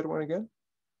you say that one again?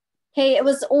 Hey, it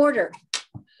was order.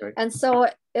 Okay. And so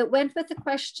it went with the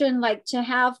question, like, to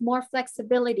have more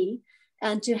flexibility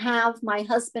and to have my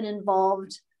husband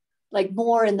involved, like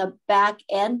more in the back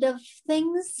end of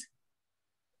things,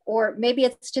 or maybe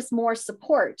it's just more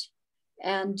support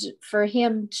and for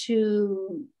him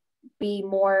to be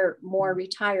more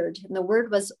retired. And the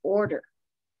word was order.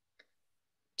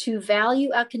 To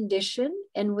value a condition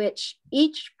in which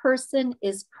each person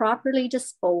is properly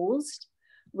disposed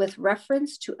with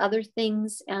reference to other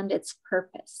things and its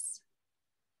purpose.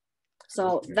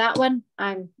 So okay. That one,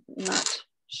 I'm not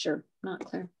sure, not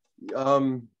clear. I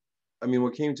mean,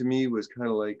 what came to me was kind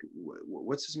of like,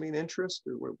 what's his main interest,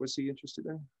 or what's he interested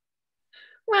in?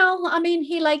 Well, I mean,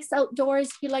 he likes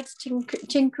outdoors. He likes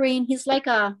tinkering. He's like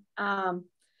a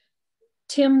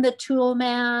Tim the Tool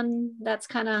Man. That's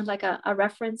kind of like a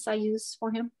reference I use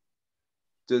for him.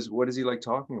 What does he like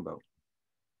talking about?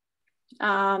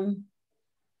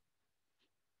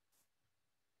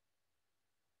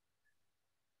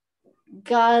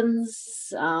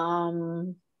 Guns.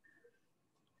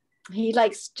 He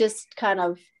likes just kind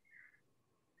of,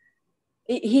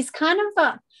 he's kind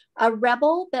of a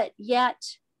rebel, but yet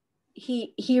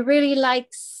he really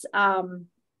likes,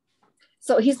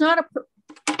 so he's not a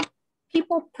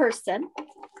people person.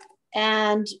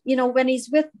 And, you know, when he's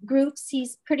with groups,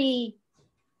 he's pretty,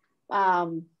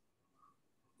 you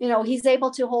know, he's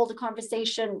able to hold a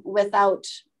conversation without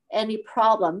any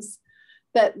problems.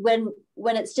 But when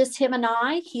it's just him and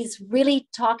I, he's really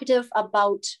talkative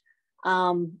about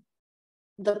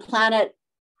the planet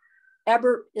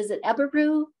Eberu?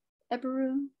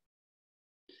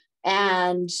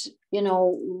 And, you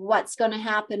know, what's going to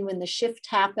happen when the shift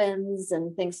happens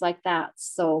and things like that.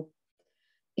 So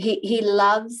he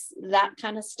loves that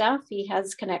kind of stuff. He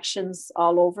has connections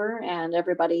all over, and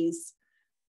everybody's,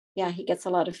 yeah, he gets a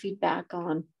lot of feedback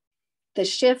on the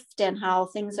shift and how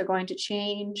things are going to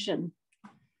change and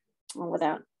all of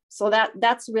that. So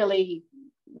that's really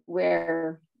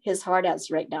where his heart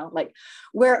is right now. Like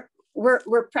we're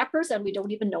preppers and we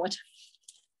don't even know it.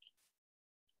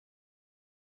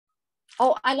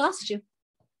 Oh, I lost you.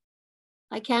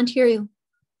 I can't hear you.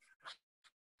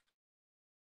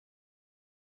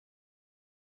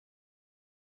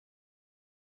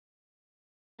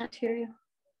 Can't hear you.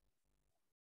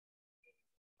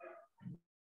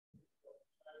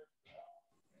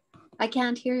 I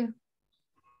can't hear you.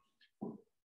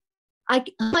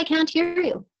 I can't hear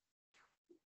you.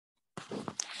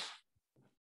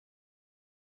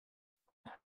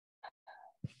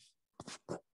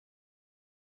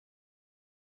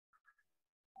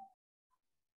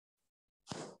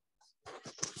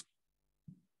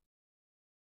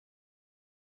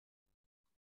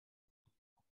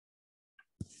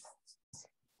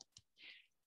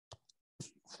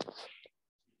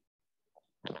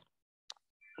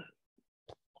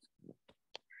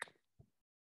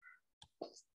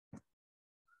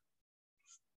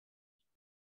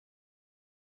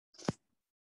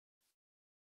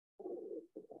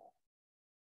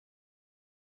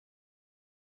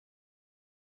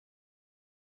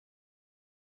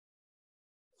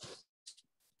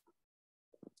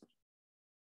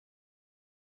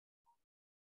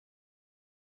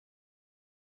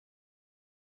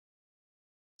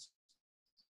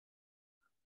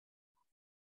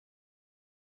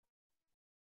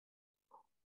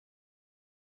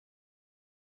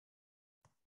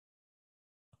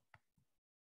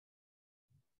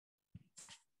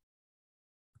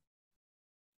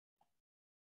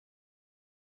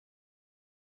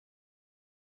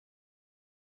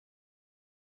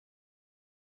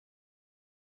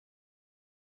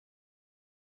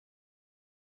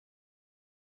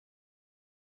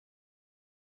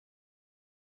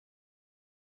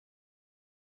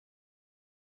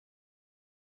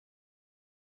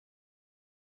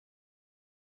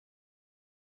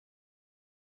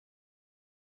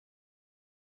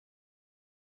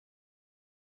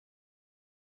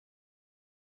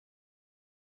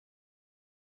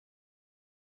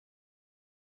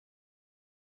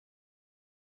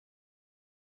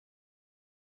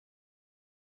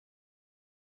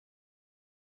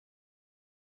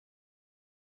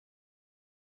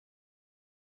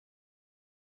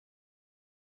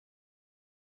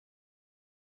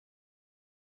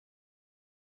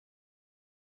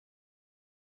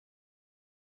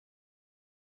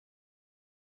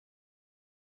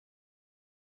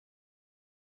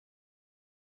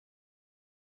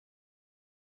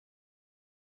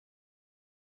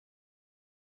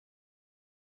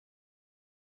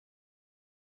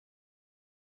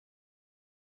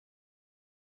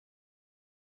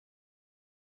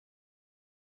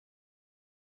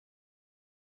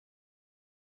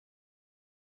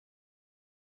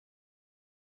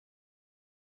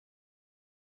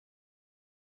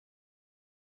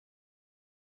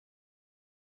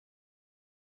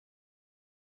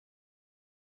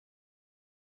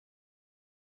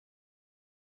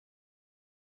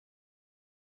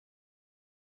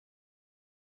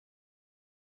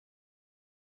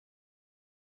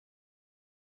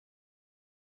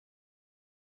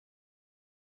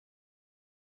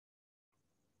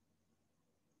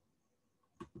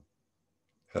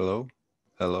 Hello?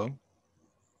 Hello?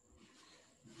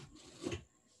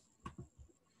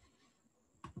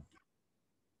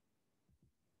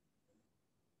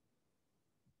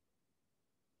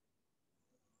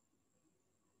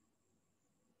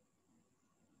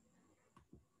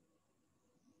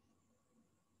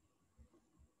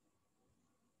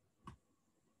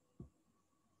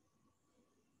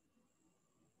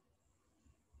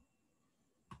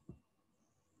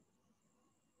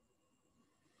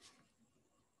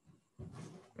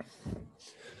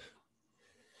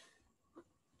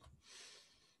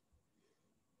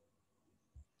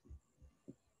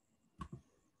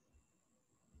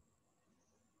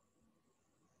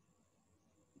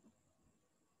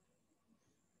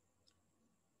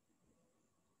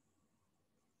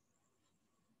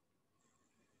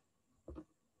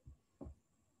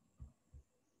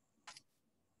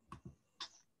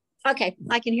 Okay,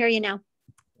 I can hear you now.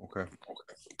 Okay.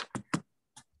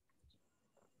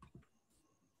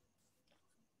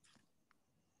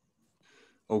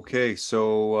 Okay,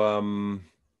 so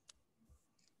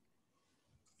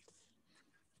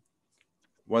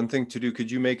one thing to do,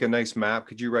 could you make a nice map?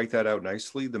 Could you write that out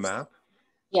nicely, the map?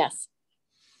 Yes.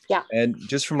 Yeah. And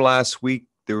just from last week,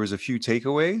 there was a few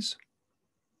takeaways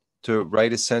to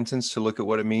write a sentence to look at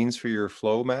what it means for your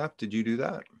flow map. Did you do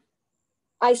that?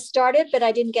 I started, but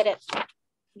I didn't get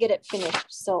it finished.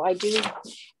 So I've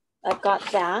got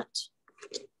that.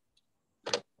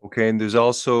 Okay, and there's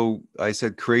also, I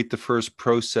said, create the first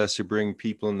process to bring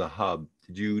people in the hub.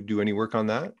 Did you do any work on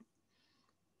that?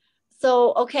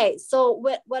 So, okay. So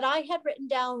what I had written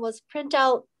down was print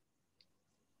out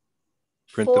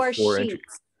Print the four four entries.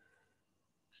 sheets.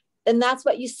 And that's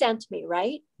what you sent me,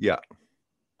 right? Yeah.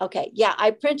 Okay. Yeah,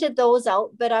 I printed those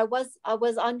out, but I was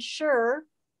unsure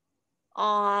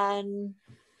on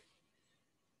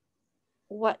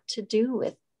what to do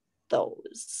with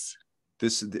those.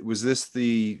 Was this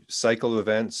the cycle of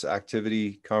events,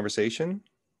 activity, conversation?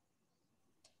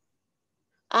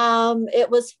 It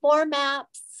was 4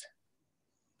 maps.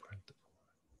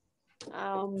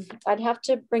 I'd have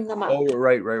to bring them up. Oh,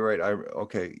 right.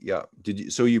 Okay, yeah.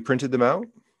 So you printed them out?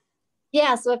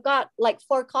 Yeah, so I've got like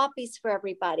 4 copies for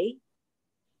everybody.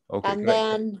 Okay. And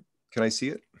then can I see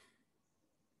it?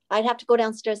 I'd have to go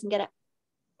downstairs and get it.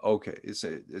 Okay,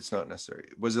 it's not necessary.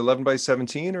 Was it 11 by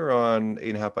 17 or on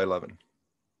 8.5 by 11?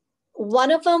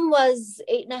 One of them was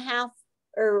 8.5,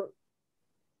 or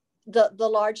the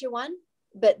larger one,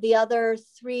 but the other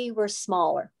 3 were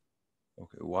smaller.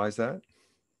 Okay, why is that?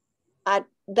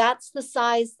 That's the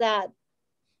size that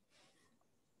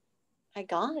I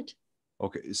got.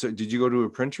 Okay, so did you go to a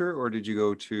printer or did you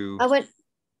go to? I went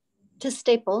to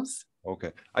Staples.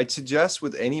 Okay, I'd suggest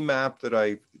with any map that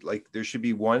I like, there should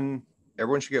be one.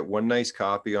 Everyone should get one nice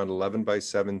copy on 11 by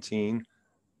 17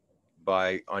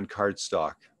 on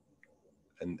cardstock,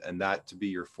 and that to be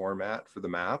your format for the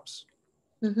maps.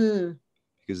 Mm-hmm.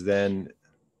 Because then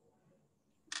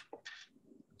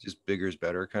just bigger is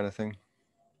better kind of thing.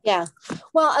 Yeah.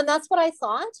 Well, and that's what I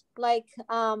thought. Like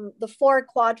the 4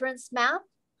 quadrants map,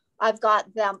 I've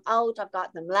got them out, I've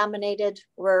got them laminated,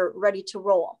 we're ready to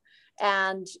roll.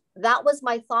 And that was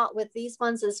my thought with these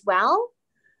ones as well.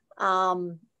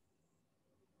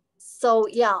 So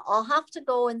yeah, I'll have to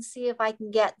go and see if I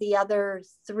can get the other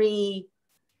 3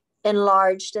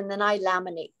 enlarged, and then I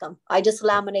laminate them. I just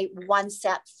laminate one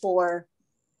set for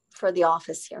the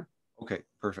office here. Okay,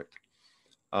 perfect.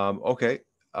 Okay.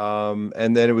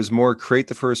 And then it was more create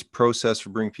the first process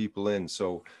for bring people in.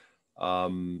 So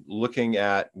looking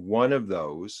at one of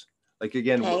those, like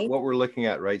again, Okay. what we're looking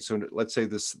at, right? So let's say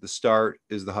the start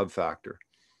is the hub factor.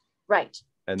 Right.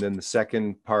 And then the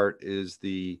second part is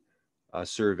the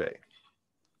survey.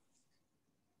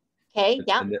 Okay,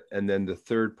 yeah. And then the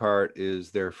third part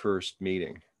is their first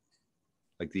meeting,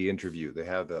 like the interview. They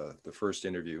have the first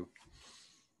interview.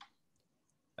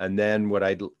 And then what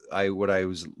I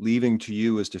was leaving to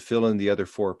you is to fill in the other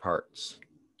 4 parts.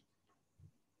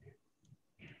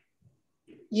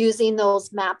 Using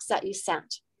those maps that you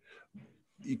sent.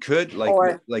 You could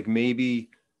like maybe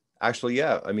actually,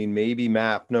 yeah. I mean, maybe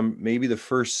maybe the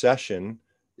first session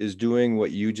is doing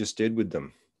what you just did with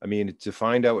them. I mean, to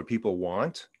find out what people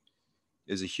want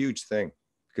is a huge thing,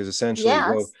 because essentially, yes.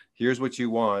 Well, here's what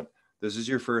you want. This is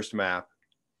your first map.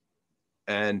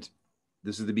 And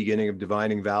this is the beginning of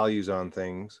divining values on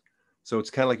things. So it's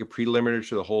kind of like a preliminary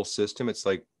to the whole system. It's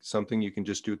like something you can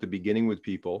just do at the beginning with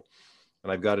people.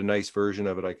 And I've got a nice version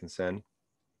of it I can send.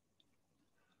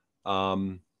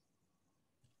 And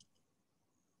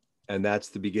that's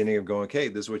the beginning of going, okay,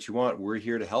 this is what you want. We're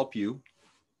here to help you,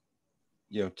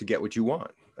 to get what you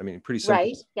want. I mean, pretty simple,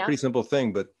 right. Yeah. Pretty simple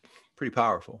thing, but pretty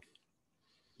powerful.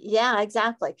 Yeah,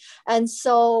 exactly. And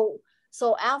so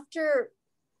after,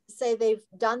 say, they've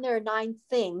done their 9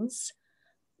 things,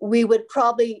 we would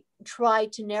probably try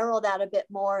to narrow that a bit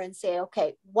more and say,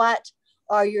 okay, what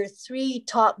are your 3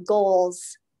 top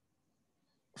goals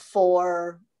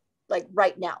for, like,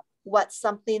 right now? What's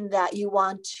something that you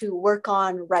want to work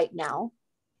on right now?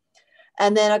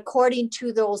 And then according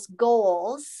to those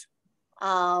goals,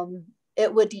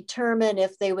 it would determine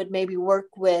if they would maybe work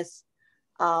with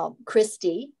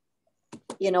Christy.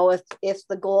 You know, if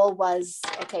the goal was,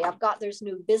 okay, I've got this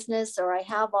new business, or I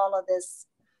have all of this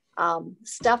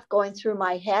stuff going through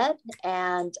my head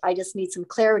and I just need some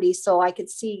clarity so I could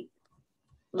see,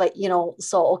 like, you know,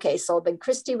 so, okay, so then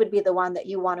Christy would be the one that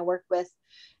you want to work with,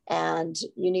 and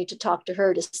you need to talk to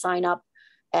her to sign up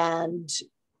and,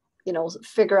 you know,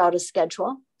 figure out a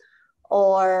schedule.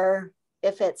 Or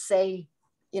if it's, say,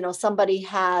 you know, somebody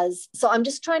has, so I'm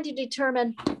just trying to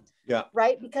determine, yeah,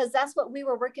 right, because that's what we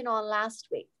were working on last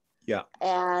week. Yeah.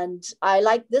 And I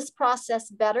like this process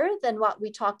better than what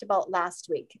we talked about last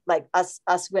week, like us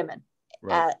women,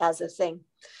 right, as a thing.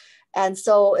 And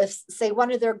so if, say,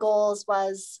 one of their goals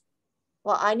was,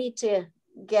 well, I need to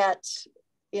get,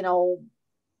 you know,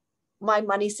 my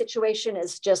money situation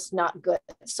is just not good,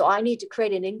 so I need to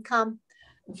create an income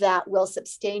that will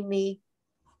sustain me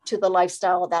to the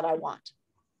lifestyle that I want.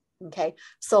 Okay.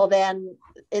 So then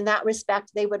in that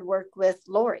respect, they would work with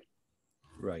Lori.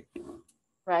 Right.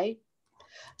 Right.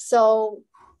 So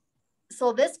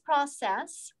this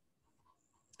process,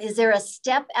 is there a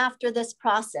step after this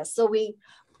process? So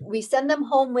we send them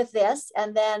home with this,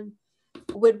 and then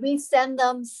would we send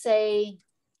them, say,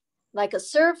 like a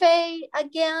survey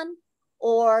again,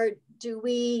 or do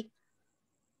we?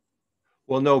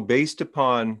 Well, no, based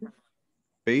upon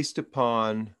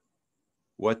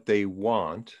what they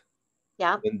want.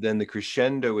 Yeah. And then the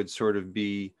crescendo would sort of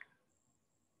be,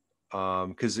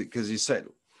 because he said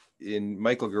in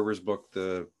Michael Gerber's book,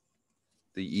 the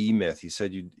E-Myth, he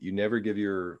said you never give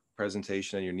your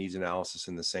presentation and your needs analysis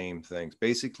in the same things.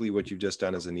 Basically, what you've just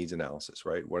done is a needs analysis,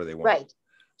 right? What do they want? Right.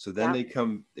 So then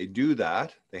they do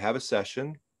that. They have a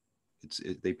session.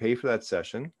 They pay for that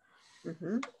session.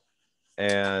 Mm-hmm.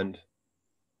 And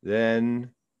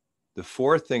then the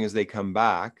 4th thing is they come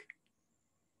back,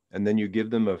 and then you give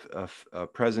them a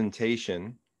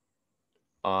presentation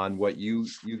on what you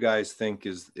guys think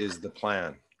is the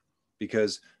plan.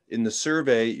 Because in the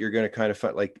survey, you're going to kind of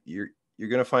find, like, you're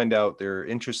going to find out their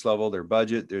interest level, their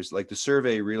budget. There's, like, the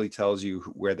survey really tells you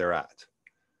where they're at.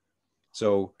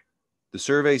 So the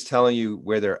survey is telling you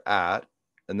where they're at,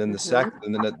 and then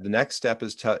the next step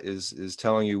is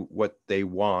telling you what they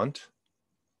want.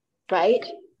 Right.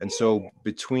 And so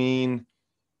between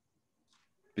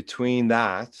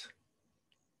that,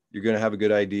 you're going to have a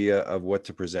good idea of what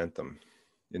to present them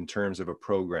in terms of a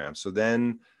program. So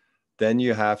then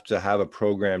you have to have a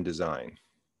program design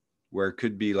where it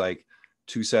could be like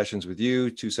 2 sessions with you,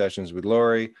 2 sessions with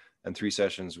Lori, and 3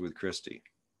 sessions with Christy.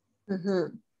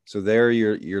 Mm-hmm. So there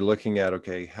you're looking at,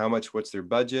 okay, what's their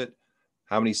budget,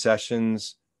 how many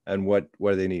sessions, and what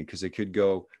do they need? Because they could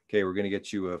go, okay, we're going to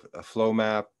get you a flow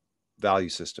map value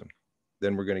system.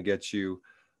 Then we're going to get you,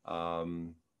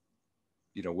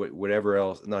 you know, whatever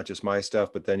else, not just my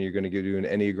stuff, but then you're going to do an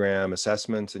Enneagram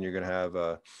assessment, and you're going to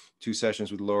have 2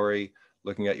 sessions with Lori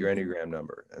looking at your Enneagram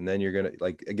number. And then you're going to,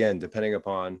 like, again, depending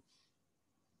upon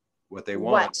what they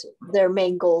want, what their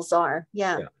main goals are.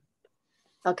 Yeah.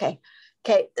 Okay.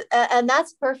 And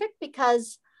that's perfect,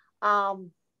 because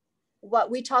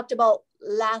what we talked about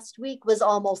last week was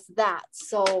almost that.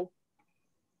 So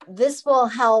this will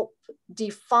help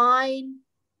define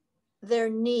their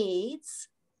needs.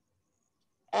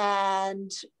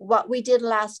 And what we did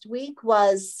last week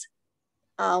was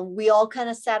we all kind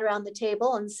of sat around the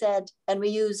table and said, and we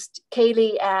used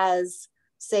Kaylee as,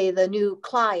 say, the new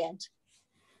client.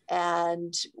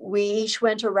 And we each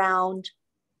went around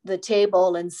the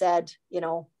table and said, you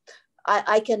know,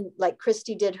 I can, like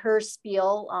Christy did her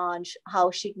spiel on how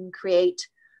she can create,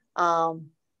 turn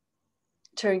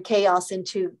chaos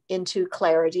into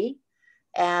clarity.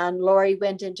 And Lori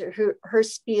went into her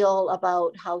spiel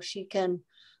about how she can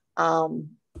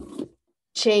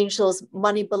change those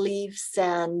money beliefs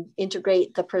and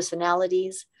integrate the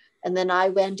personalities. And then I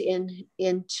went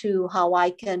into how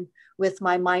I can, with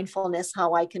my mindfulness,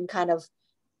 how I can kind of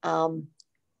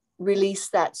release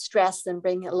that stress and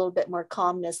bring a little bit more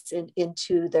calmness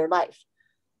into their life.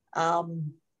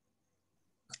 And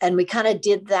we kind of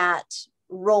did that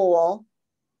role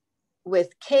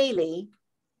with Kaylee,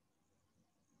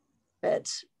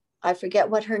 but I forget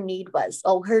what her need was.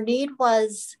 Oh, her need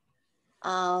was,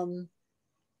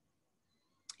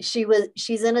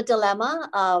 she's in a dilemma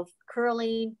of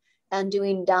curling and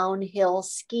doing downhill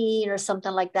skiing or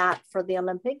something like that for the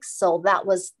Olympics. So that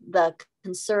was the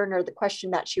concern or the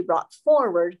question that she brought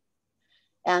forward.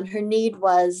 And her need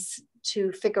was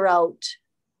to figure out,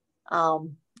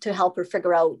 to help her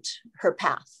figure out her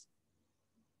path.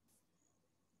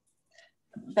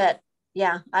 But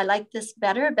yeah, I like this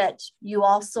better, but you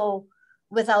also,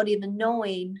 without even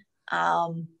knowing,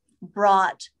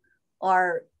 brought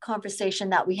our conversation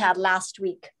that we had last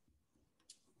week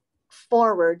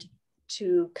forward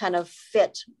to kind of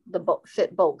fit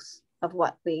both of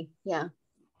what we, yeah.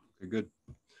 Good.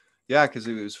 Yeah, because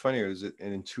it was funny. It was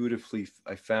and intuitively,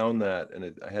 I found that,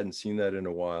 and I hadn't seen that in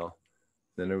a while.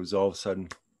 Then it was all of a sudden,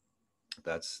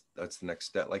 that's the next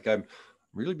step. Like I'm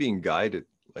really being guided.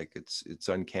 Like it's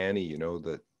uncanny, you know,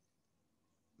 that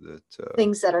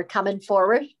things that are coming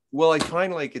forward. Well, I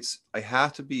find like it's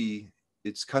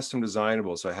custom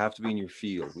designable, so I have to be in your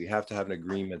field. We have to have an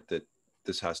agreement that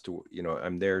this has to, you know,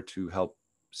 I'm there to help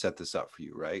set this up for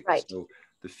you, right? Right. So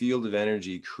the field of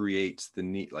energy creates the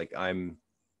need. Like I'm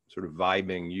sort of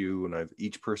vibing you, and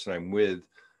each person I'm with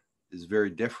is very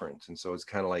different, and so it's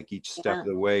kind of like each step of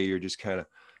the way you're just kind of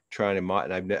trying to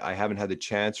and I haven't had the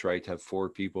chance, right, to have 4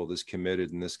 people this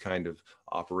committed and this kind of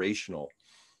operational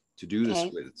to do this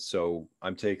with. So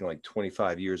I'm taking like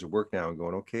 25 years of work now and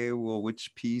going, okay, well,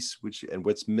 which piece, and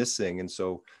what's missing? And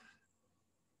so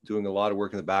doing a lot of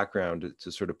work in the background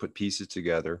to sort of put pieces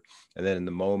together. And then in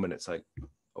the moment, it's like,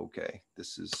 okay,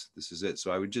 this is it.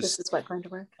 So I would just, this is what's going to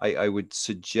work. I would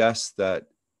suggest that,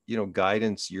 you know,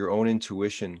 guidance, your own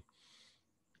intuition,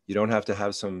 you don't have to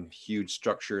have some huge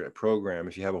structured program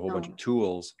if you have a whole bunch of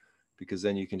tools, because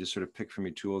then you can just sort of pick from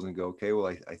your tools and go, okay, well,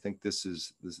 I think this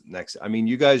is next. I mean,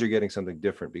 you guys are getting something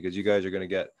different because you guys are going to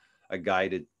get a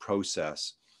guided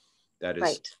process that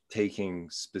is taking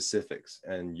specifics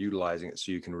and utilizing it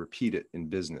so you can repeat it in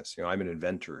business. You know, I'm an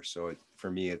inventor. So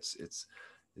for me, it's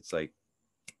like,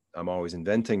 I'm always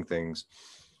inventing things,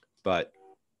 but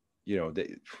you know,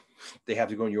 they have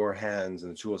to go in your hands,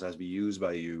 and the tools has to be used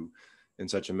by you in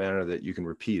such a manner that you can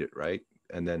repeat it, right?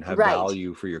 And then have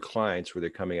value for your clients where they're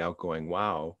coming out going,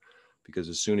 wow. Because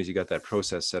as soon as you got that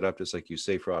process set up, just like you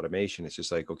say for automation, it's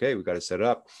just like, okay, we've got to set it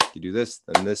up. You do this,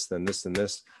 then this, then this, then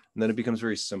this. And then it becomes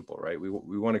very simple, right? We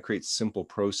want to create simple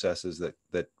processes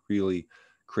that really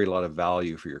create a lot of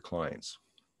value for your clients.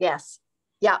 Yes.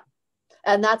 Yeah.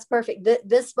 And that's perfect.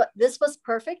 This was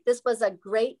perfect. This was a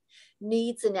great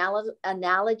needs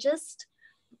analogist,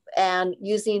 and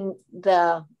using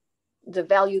the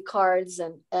value cards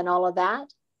and all of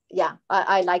that. Yeah,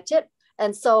 I liked it.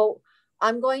 And so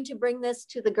I'm going to bring this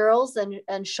to the girls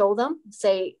and show them,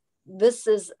 say, this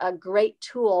is a great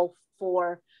tool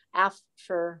for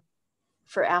after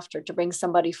to bring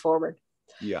somebody forward.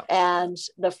 Yeah. And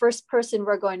the first person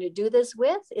we're going to do this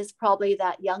with is probably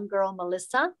that young girl,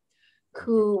 Melissa,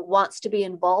 who wants to be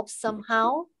involved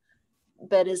somehow,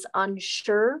 but is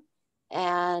unsure.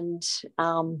 And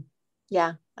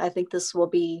yeah, I think this will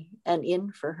be an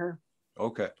in for her.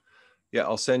 Okay. Yeah,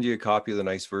 I'll send you a copy of the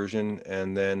nice version.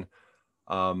 And then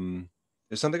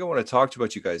there's something I want to talk to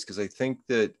about you guys, because I think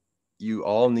that you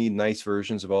all need nice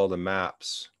versions of all the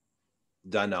maps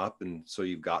done up. And so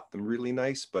you've got them really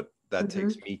nice, but that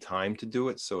takes me time to do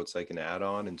it. So it's like an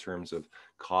add-on in terms of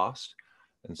cost.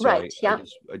 And so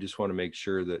I just want to make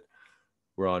sure that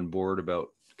we're on board about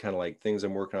kind of like things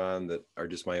I'm working on that are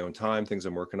just my own time, things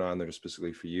I'm working on that are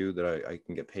specifically for you that I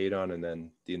can get paid on, and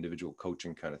then the individual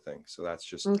coaching kind of thing. So that's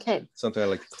just something I'd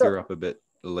like to clear up a bit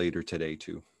later today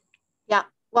too. Yeah.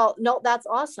 Well, no, that's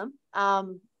awesome.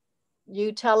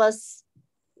 You tell us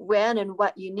when and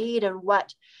what you need and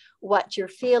what you're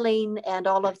feeling and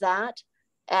all of that.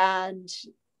 And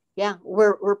yeah,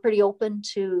 we're pretty open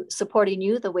to supporting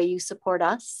you the way you support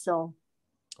us. So.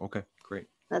 Okay, great.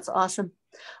 That's awesome.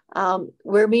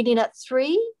 We're meeting at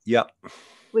 3. Yeah.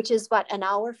 Which is what, an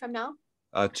hour from now?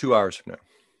 2 hours from now.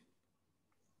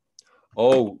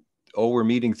 Oh, we're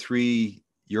meeting 3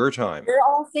 your time. We're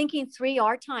all thinking 3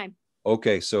 our time.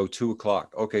 Okay, so 2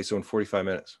 o'clock. Okay, so in 45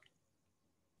 minutes.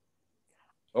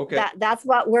 Okay. That's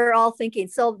what we're all thinking.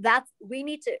 So we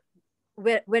need to,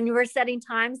 when we're setting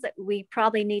times, that we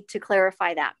probably need to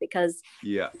clarify that, because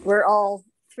we're all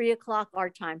 3 o'clock our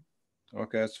time.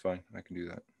 Okay, that's fine. I can do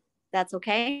that. That's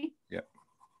okay? Yeah.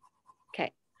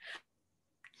 Okay.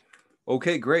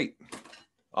 Okay, great.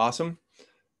 Awesome.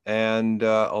 And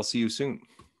I'll see you soon.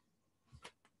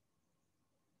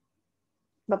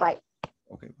 Bye-bye.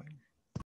 Okay, bye.